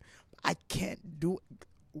 I can't do it.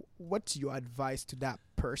 What's your advice to that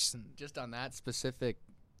person? Just on that specific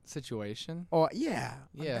situation? Or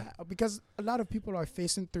because a lot of people are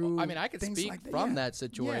facing through. I mean, I could speak like from that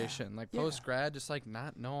situation, Yeah. like post grad, just like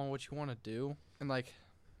not knowing what you want to do, and like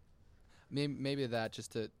maybe that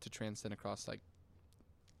just to transcend across like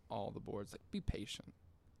all the boards, like be patient,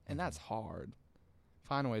 and that's hard.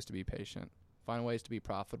 Find ways to be patient. Find ways to be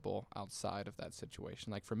profitable outside of that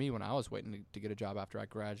situation. Like for me, when I was waiting to get a job after I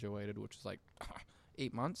graduated, which was like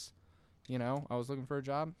 8 months, I was looking for a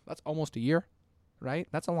job. That's almost a year, right?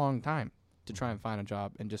 That's a long time to try and find a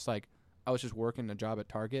job. And just like I was just working a job at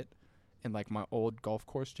Target and like my old golf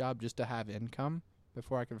course job just to have income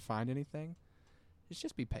before I could find anything. It's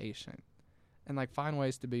just be patient and like find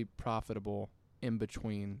ways to be profitable in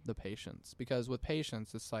between the patience. Because with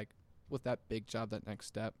patience, it's like with that big job, that next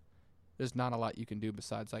step, there's not a lot you can do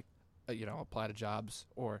besides like, apply to jobs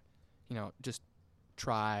or, just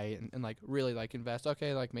try and like really like invest.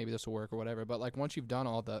 Okay, like maybe this will work or whatever. But like once you've done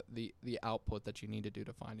all the output that you need to do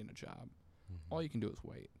to finding a job, all you can do is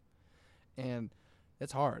wait. And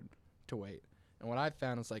it's hard to wait. And what I've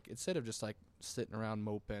found is like instead of just like sitting around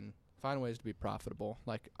moping, find ways to be profitable.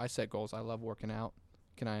 Like I set goals. I love working out.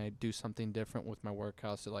 Can I do something different with my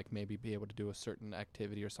workouts to like maybe be able to do a certain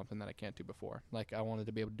activity or something that I can't do before? Like I wanted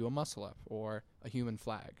to be able to do a muscle up or a human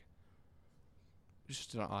flag. It's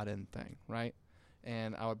just an odd end thing, right?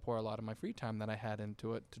 And I would pour a lot of my free time that I had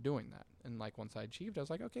into it to doing that. And like once I achieved, I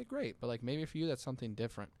was like, okay, great. But like maybe for you that's something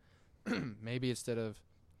different. Maybe instead of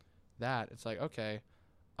that, it's like, okay,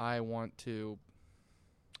 I want to,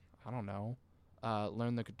 I don't know,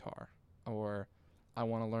 learn the guitar, or I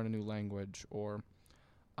want to learn a new language, or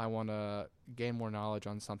I want to gain more knowledge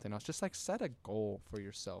on something else. Just like set a goal for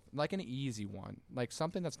yourself, like an easy one, like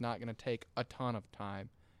something that's not going to take a ton of time,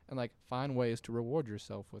 and like find ways to reward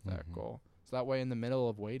yourself with that goal. So that way in the middle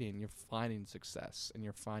of waiting, you're finding success and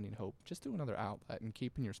you're finding hope. Just do another outlet and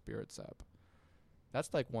keeping your spirits up.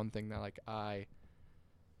 That's like one thing that like I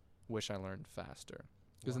wish I learned faster.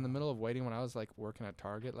 Because in the middle of waiting, when I was like working at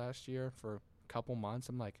Target last year for a couple months,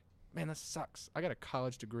 I'm like, man, this sucks. I got a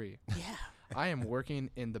college degree. Yeah. I am working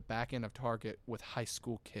in the back end of Target with high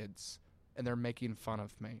school kids, and they're making fun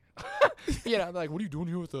of me. They're like, what are you doing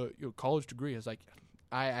here with a college degree? I was like,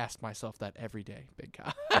 I ask myself that every day, big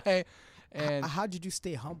guy. And how did you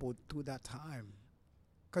stay humble through that time?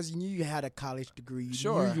 Because you knew you had a college degree. You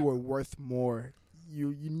Sure. knew you were worth more.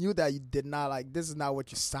 You knew that you did not, like, this is not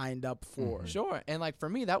what you signed up for. Sure. And like for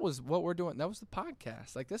me, that was what we're doing. That was the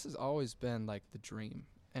podcast. Like this has always been like the dream.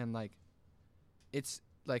 And like it's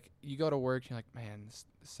like you go to work, you're like, man, this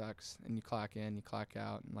sucks. And you clock in, you clock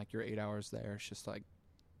out, and like you're 8 hours there. It's just like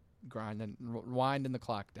grinding, winding the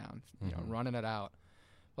clock down, running it out.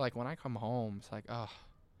 But like when I come home, it's like, oh,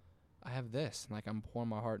 I have this, and like I'm pouring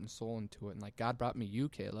my heart and soul into it. And like God brought me you,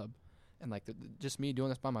 Caleb, and like just me doing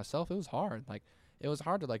this by myself, it was hard. Like it was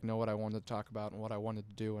hard to like know what I wanted to talk about and what I wanted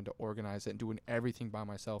to do and to organize it and doing everything by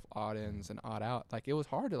myself, odd ins and odd out. Like it was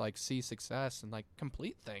hard to like see success and like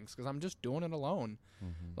complete things because I'm just doing it alone.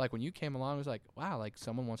 Like when you came along, it was like, wow, like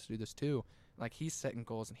someone wants to do this too. Like he's setting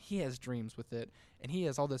goals and he has dreams with it and he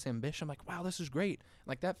has all this ambition. I'm like, wow, this is great.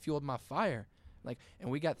 Like that fueled my fire. Like, and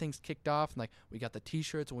we got things kicked off, and like we got the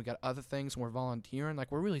T-shirts, and we got other things, and we're volunteering.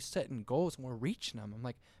 Like, we're really setting goals, and we're reaching them. I'm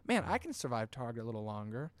like, man, I can survive Target a little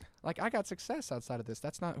longer. Like, I got success outside of this.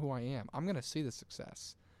 That's not who I am. I'm gonna see the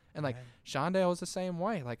success. And like Shondale was the same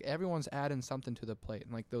way. Like, everyone's adding something to the plate,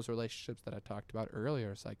 and like those relationships that I talked about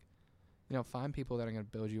earlier. It's like, find people that are gonna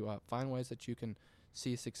build you up. Find ways that you can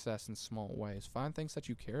see success in small ways. Find things that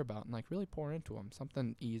you care about, and like really pour into them.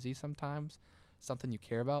 Something easy sometimes. something you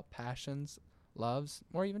care about, passions, loves,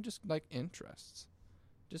 or even just like interests.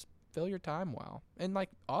 Just fill your time well. And like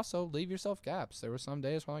also leave yourself gaps. There were some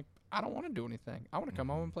days where I'm like, I don't want to do anything. I want to come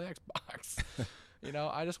home and play Xbox.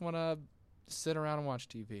 I just want to sit around and watch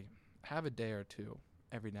TV. Have a day or two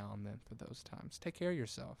every now and then for those times. Take care of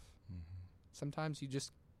yourself. Sometimes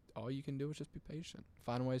all you can do is just be patient.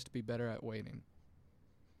 Find ways to be better at waiting.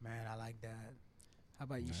 Man, I like that. How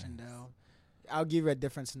about you, Shandell? I'll give you a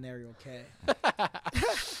different scenario, okay?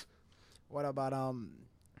 What about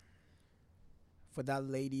for that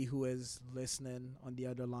lady who is listening on the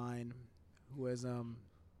other line, who has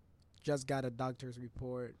just got a doctor's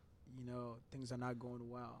report, things are not going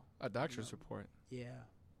well. A doctor's report? Yeah.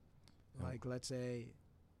 Like, let's say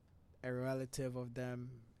a relative of them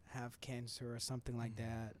have cancer or something like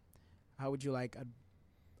that. How would you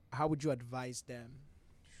advise them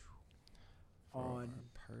for a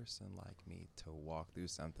person like me to walk through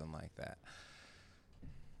something like that?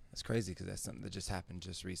 That's crazy because that's something that just happened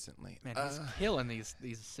just recently. Man, he's killing these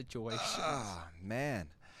situations. Man.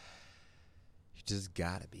 You just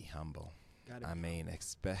got to be humble.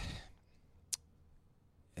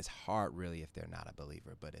 It's hard really if they're not a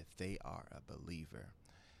believer, but if they are a believer,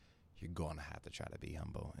 you're going to have to try to be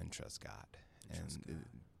humble and trust God.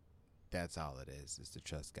 That's all it is to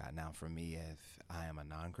trust God. Now, for me, if I am a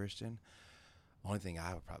non-Christian, only thing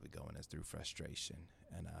I would probably go in is through frustration,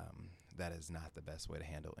 and that is not the best way to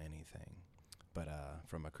handle anything. But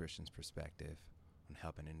from a Christian's perspective, on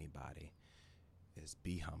helping anybody, is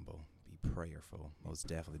be humble, be prayerful, most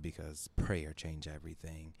definitely, because prayer changes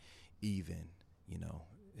everything, even,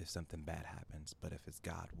 if something bad happens. But if it's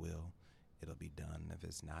God will, it'll be done. If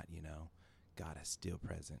it's not, God is still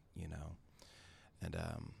present, And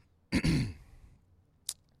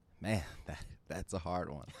man, that's a hard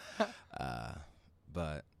one.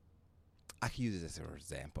 But I can use this as an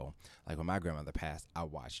example. Like when my grandmother passed, I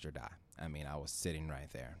watched her die. I mean, I was sitting right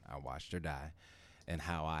there. I watched her die. And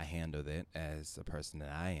how I handled it as a person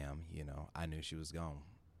that I am, I knew she was gone,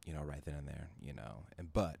 right then and there,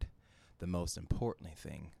 But the most important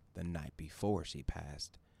thing, the night before she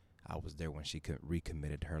passed, I was there when she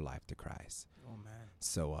recommitted her life to Christ. Oh, man.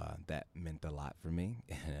 So that meant a lot for me.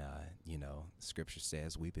 And, Scripture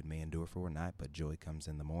says, weeping may endure for a night, but joy comes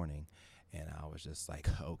in the morning. And I was just like,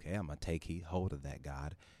 okay, I'm going to take hold of that,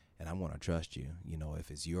 God, and I want to trust you. If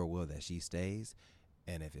it's your will that she stays,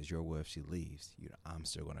 and if it's your will if she leaves, I'm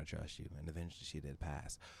still going to trust you. And eventually she did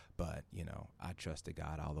pass. But, I trusted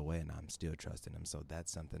God all the way, and I'm still trusting him. So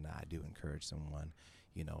that's something that I do encourage someone.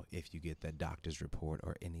 If you get that doctor's report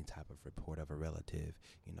or any type of report of a relative,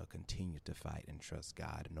 continue to fight and trust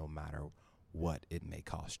God no matter what it may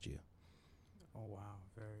cost you. Oh, wow.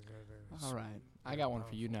 Very, very, very. All right. I got one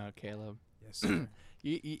for you now, Caleb. Yes, sir.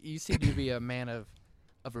 You seem to be a man of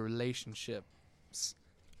a relationship.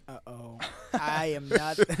 Uh-oh. I am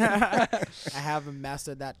not. I haven't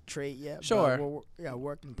mastered that trait yet. Sure. But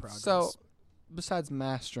work in progress. So, besides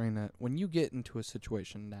mastering it, when you get into a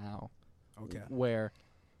situation now, okay, where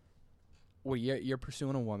you're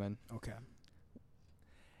pursuing a woman, okay,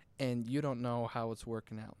 and you don't know how it's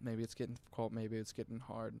working out. Maybe it's getting difficult. Maybe it's getting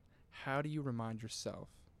hard. How do you remind yourself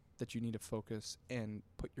that you need to focus and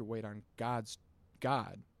put your weight on God,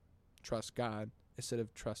 trust God, instead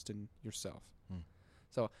of trusting yourself?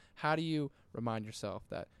 So how do you remind yourself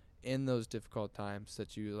that in those difficult times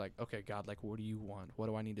that you like, okay, God, like, what do you want? What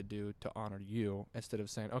do I need to do to honor you? Instead of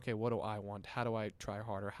saying, okay, what do I want? How do I try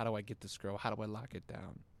harder? How do I get this girl? How do I lock it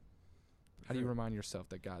down? How do you remind yourself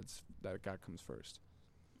that God comes first?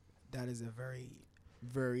 That is a very,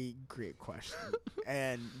 very great question.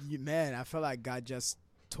 And I feel like God just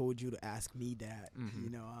told you to ask me that.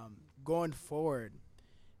 Mm-hmm. Going forward,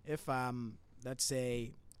 if I'm, let's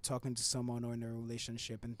say, talking to someone or in a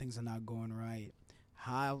relationship and things are not going right,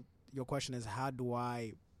 your question is, how do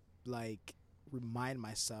I remind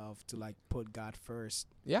myself to put God first?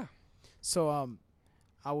 Yeah. So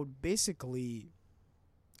I would basically,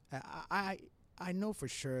 I know for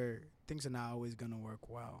sure things are not always gonna work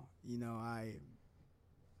well. I'm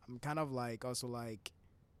kind of also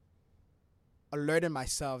alerting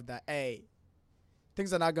myself that, hey,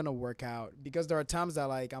 things are not gonna work out, because there are times that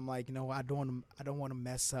I'm I don't want to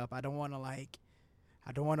mess up. I don't want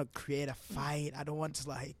to create a fight. I don't want to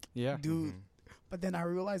do. Mm-hmm. But then I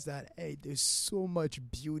realized that, hey, there's so much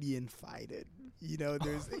beauty in fighting.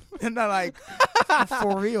 There's and I'm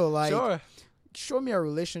for real. Sure. Show me a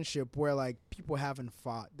relationship where people haven't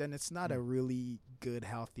fought, then it's not a really good,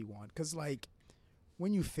 healthy one. Because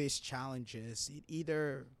when you face challenges, it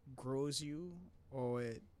either grows you or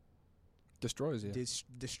it destroys you.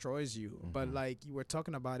 destroys you. But like you were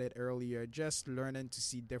talking about it earlier, just learning to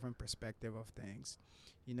see different perspective of things.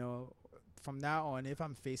 You know, from now on, if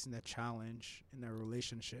I'm facing a challenge in a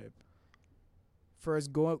relationship,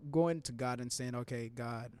 first going to God and saying, okay,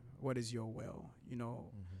 God, what is your will? You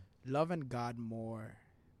know, loving God more.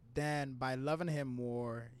 Then by loving him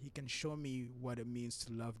more, he can show me what it means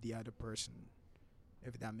to love the other person,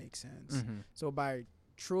 if that makes sense. So by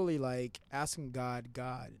truly like asking God,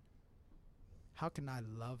 how can I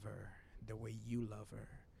love her the way you love her?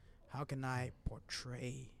 How can I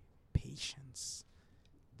portray patience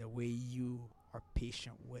the way you are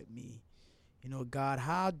patient with me? You know, God,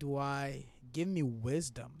 how do I give me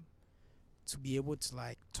wisdom to be able to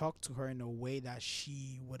like talk to her in a way that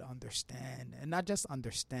she would understand, and not just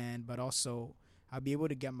understand, but also I'll be able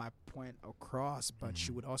to get my point across, but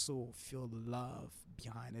she would also feel the love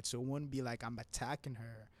behind it. So it wouldn't be like I'm attacking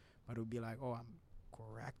her, but it would be like, oh, I'm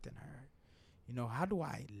correcting her. You know, how do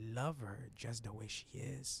I love her just the way she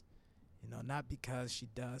is? You know, not because she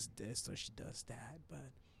does this or she does that,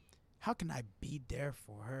 but how can I be there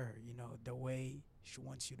for her, you know, the way she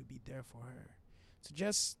wants you to be there for her? So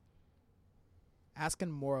just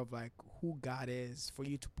asking more of like who God is, for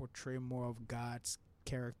you to portray more of God's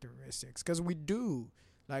characteristics, because we do,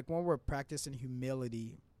 like when we're practicing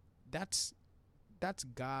humility, that's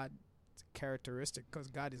God's characteristic, because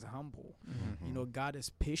God is humble. You know, God is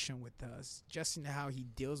patient with us, just in how he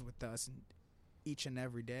deals with us in each and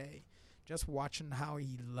every day, just watching how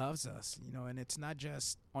he loves us, you know. And it's not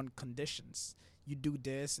just on conditions, you do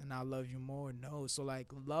this and I'll love you more. No. So like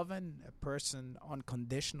loving a person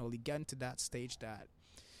unconditionally, getting to that stage that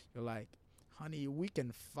you're like, honey, we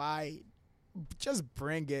can fight, just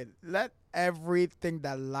bring it, let everything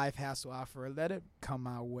that life has to offer, let it come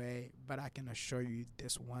our way. But I can assure you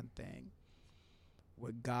this one thing,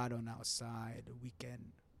 with God on our side, we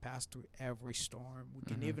can pass through every storm. We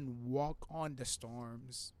can even walk on the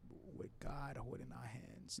storms with God holding our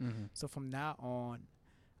hands. So from now on,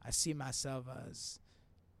 I see myself as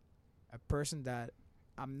a person that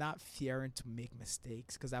I'm not fearing to make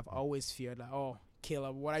mistakes, because I've always feared like, oh,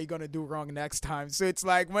 Caleb, what are you going to do wrong next time? So it's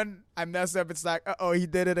like when I mess up, it's like, uh-oh, he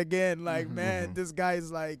did it again. Like, man, this guy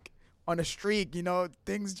is like on a streak, you know,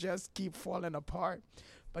 things just keep falling apart.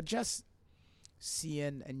 But just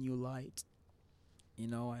seeing a new light, you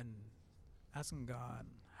know, and asking God,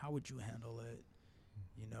 how would you handle it?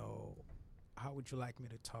 You know, how would you like me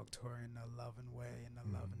to talk to her in a loving way, in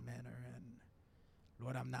a loving manner? And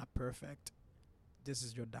Lord, I'm not perfect. This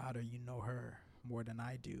is your daughter. You know her more than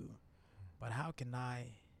I do. But how can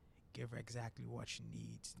I give her exactly what she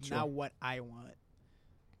needs? Sure. Not what I want.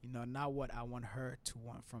 You know, not what I want her to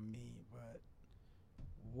want from me, but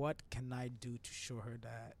what can I do to show her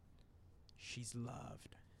that she's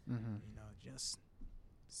loved? You know, just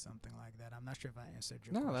something like that. I'm not sure if I answered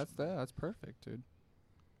your question. No, that's perfect, dude.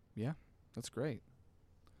 Yeah, that's great.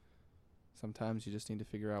 Sometimes you just need to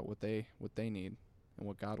figure out what they need and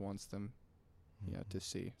what God wants them to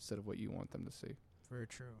see, instead of what you want them to see. Very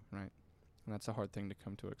true. Right. And that's a hard thing to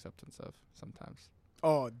come to acceptance of sometimes.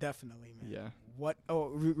 Oh, definitely, man. Yeah. What? Oh,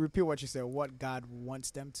 repeat what you said. What God wants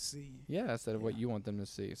them to see. Yeah, instead of what you want them to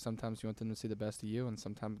see. Sometimes you want them to see the best of you, and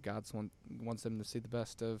sometimes God wants them to see the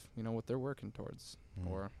best of, you know, what they're working towards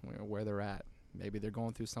or you know, where they're at. Maybe they're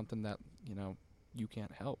going through something that, you know, you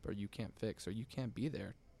can't help or you can't fix or you can't be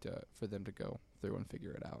there for them to go through and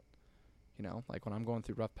figure it out. You know, like when I'm going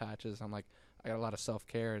through rough patches, I'm like, I got a lot of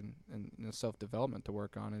self-care and you know, self-development to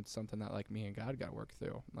work on. It's something that like me and God got to work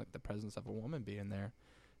through. Like the presence of a woman being there,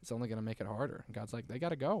 it's only going to make it harder. And God's like, they got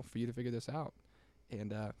to go for you to figure this out.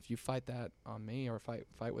 And if you fight that on me or fight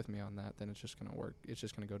with me on that, then it's just going to work. It's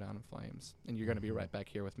just going to go down in flames. And you're going to be right back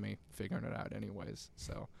here with me figuring it out anyways.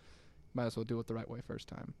 So might as well do it the right way first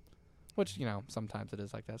time. Which, you know, sometimes it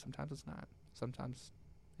is like that. Sometimes it's not. Sometimes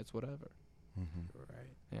it's whatever.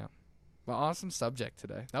 Right. Yeah. Well, awesome subject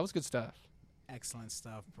today. That was good stuff. Excellent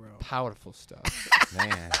stuff, bro. Powerful stuff.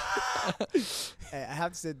 Man. Hey, I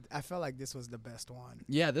have to say, I felt like this was the best one.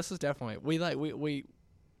 Yeah, this is definitely. We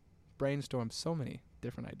brainstormed so many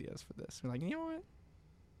different ideas for this. We're like, you know what?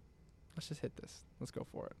 Let's just hit this. Let's go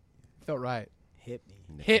for it. Felt right. Hit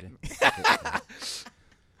me. Hit me.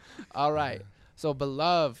 All right. So,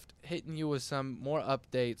 beloved, hitting you with some more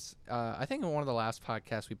updates. I think in one of the last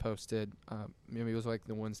podcasts we posted, maybe it was like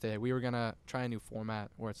the Wednesday, we were going to try a new format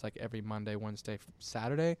where it's like every Monday, Wednesday,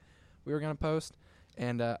 Saturday we were going to post.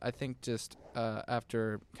 And I think just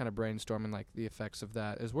after kind of brainstorming like the effects of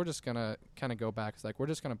that is we're just going to kind of go back. It's like we're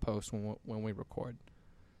just going to post when we record.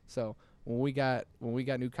 So when we got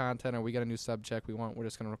new content or we got a new subject we're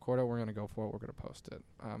just gonna record it. We're gonna go for it. We're gonna post it.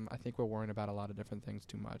 I think we're worrying about a lot of different things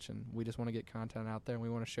too much, and we just want to get content out there and we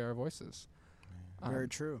want to share our voices. Very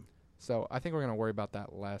true. So I think we're gonna worry about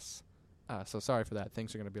that less. So sorry for that.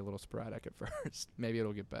 Things are gonna be a little sporadic at first. Maybe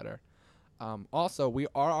it'll get better. Also, we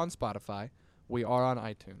are on Spotify. We are on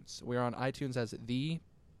iTunes. We are on iTunes as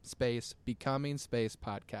Becoming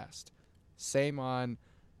Podcast. Same on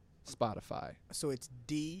Spotify. So it's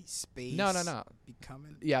D space. No.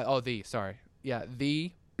 Becoming. Yeah. Sorry. Yeah.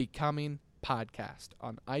 The Becoming Podcast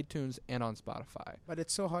on iTunes and on Spotify. But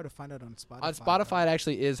it's so hard to find it on Spotify. On Spotify, it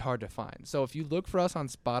actually is hard to find. So if you look for us on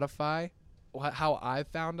Spotify, how I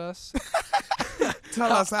found us.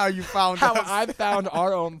 Tell us how you found how us. I found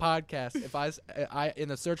our own podcast. If I in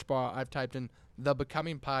the search bar, I've typed in the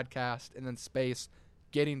Becoming Podcast and then space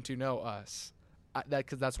Getting to Know Us.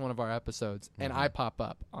 Because that's one of our episodes, and I pop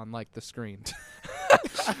up on like the screen.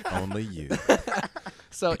 Only you.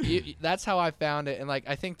 So that's how I found it, and like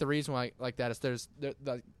I think the reason why like that is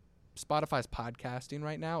the Spotify's podcasting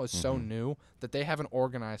right now is so new that they haven't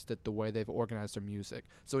organized it the way they've organized their music.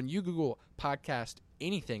 So when you Google podcast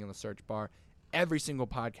anything in the search bar, every single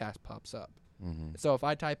podcast pops up. So if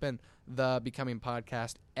I type in the Becoming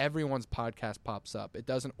Podcast, everyone's podcast pops up. It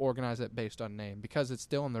doesn't organize it based on name because it's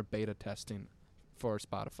still in their beta testing for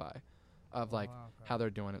Spotify of like how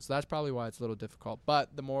they're doing it. So that's probably why it's a little difficult.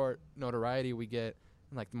 But the more notoriety we get,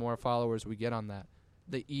 and like the more followers we get on that,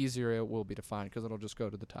 the easier it will be to find because it'll just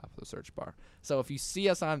go to the top of the search bar. So if you see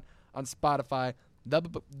us on Spotify,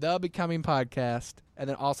 the Becoming Podcast, and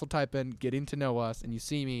then also type in Getting to Know Us, and you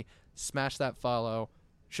see me, smash that follow,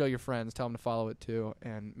 show your friends, tell them to follow it too,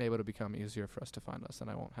 and maybe it'll become easier for us to find us, and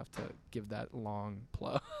I won't have to give that long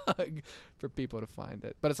plug for people to find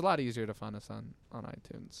it. But it's a lot easier to find us on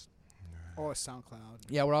iTunes. Or SoundCloud.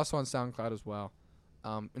 Yeah, we're also on SoundCloud as well.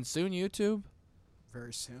 And soon YouTube.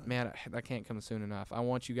 Very soon. Man, that can't come soon enough. I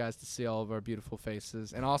want you guys to see all of our beautiful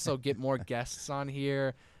faces and also get more guests on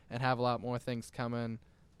here and have a lot more things coming.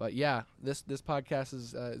 But yeah, this podcast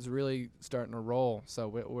is really starting to roll. So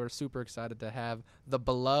we're super excited to have the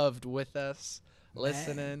beloved with us,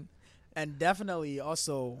 listening. And definitely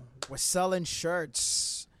also we're selling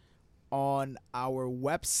shirts on our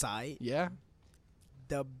website. Yeah.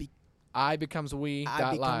 The I becomes we.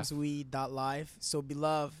 I becomes we.live. So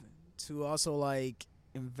beloved, to also like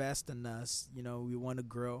invest in us. You know, we want to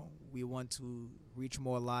grow. We want to reach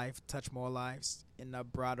more life, touch more lives in a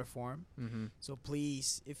broader form. So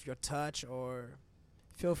please, if you're touched, or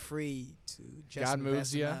feel free to just God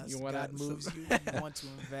invest moves in you. us. God moves you. You want to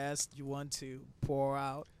invest. You want to pour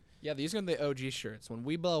out. Yeah, these are the OG shirts. When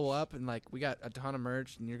we blow up and like we got a ton of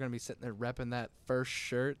merch, and you're gonna be sitting there repping that first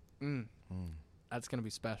shirt. That's gonna be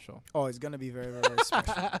special. Oh, it's gonna be very, very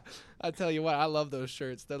special. I tell you what, I love those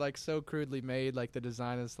shirts. They're like so crudely made. Like the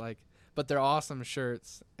design is like, but they're awesome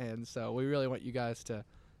shirts, and so we really want you guys to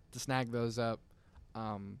snag those up.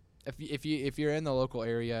 If you're in the local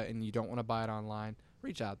area and you don't want to buy it online,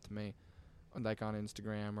 reach out to me, like on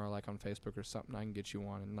Instagram or like on Facebook or something. I can get you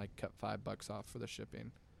one and like cut $5 off for the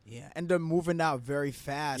shipping. Yeah, and they're moving out very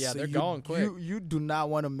fast. Yeah, so they're going quick. You do not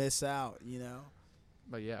want to miss out. You know.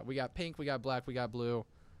 But yeah, we got pink, we got black, we got blue,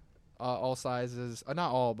 all sizes.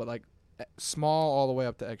 Not all, but like small all the way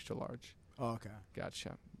up to extra large. Oh, okay.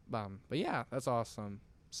 Gotcha. But yeah, that's awesome.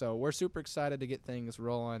 So we're super excited to get things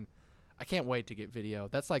rolling. I can't wait to get video.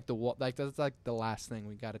 That's like the last thing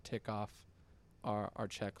we got to tick off our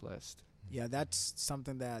checklist. Yeah, that's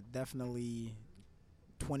something that definitely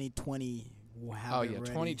 2020 will have. Oh yeah, ready.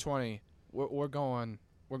 2020. We're going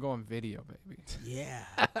video, baby. Yeah,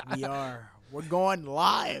 we are. We're going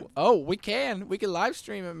live. Oh, we can live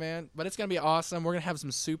stream it, man. But it's gonna be awesome. We're gonna have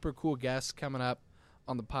some super cool guests coming up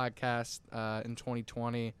on the podcast in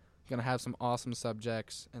 2020. Gonna have some awesome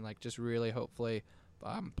subjects and like just really hopefully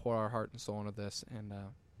pour our heart and soul into this and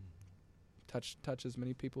touch as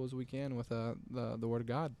many people as we can with the word of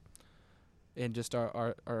God and just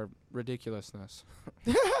our ridiculousness.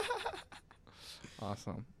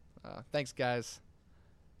 Awesome. Thanks, guys.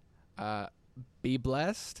 Be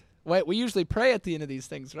blessed. Wait, we usually pray at the end of these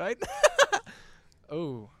things, right?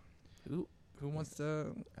 Oh, who wants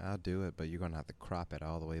to? I'll do it, but you're gonna have to crop it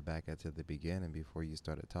all the way back to the beginning before you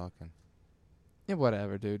started talking. Yeah,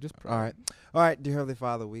 whatever, dude. Just pray. All right, dear Heavenly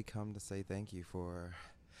Father, we come to say thank you for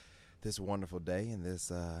this wonderful day and this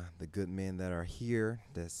the good men that are here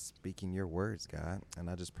that's speaking your words, God. And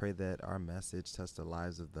I just pray that our message touch the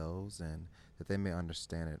lives of those and that they may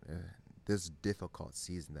understand it. This difficult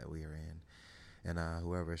season that we are in. And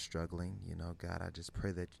whoever is struggling, God, I just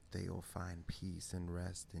pray that they will find peace and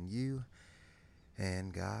rest in you.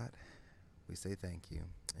 And God, We say thank you.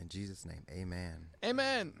 In Jesus' name, amen.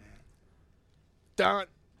 Amen. Dun,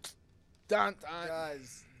 dun, dun.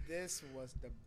 Guys, this was the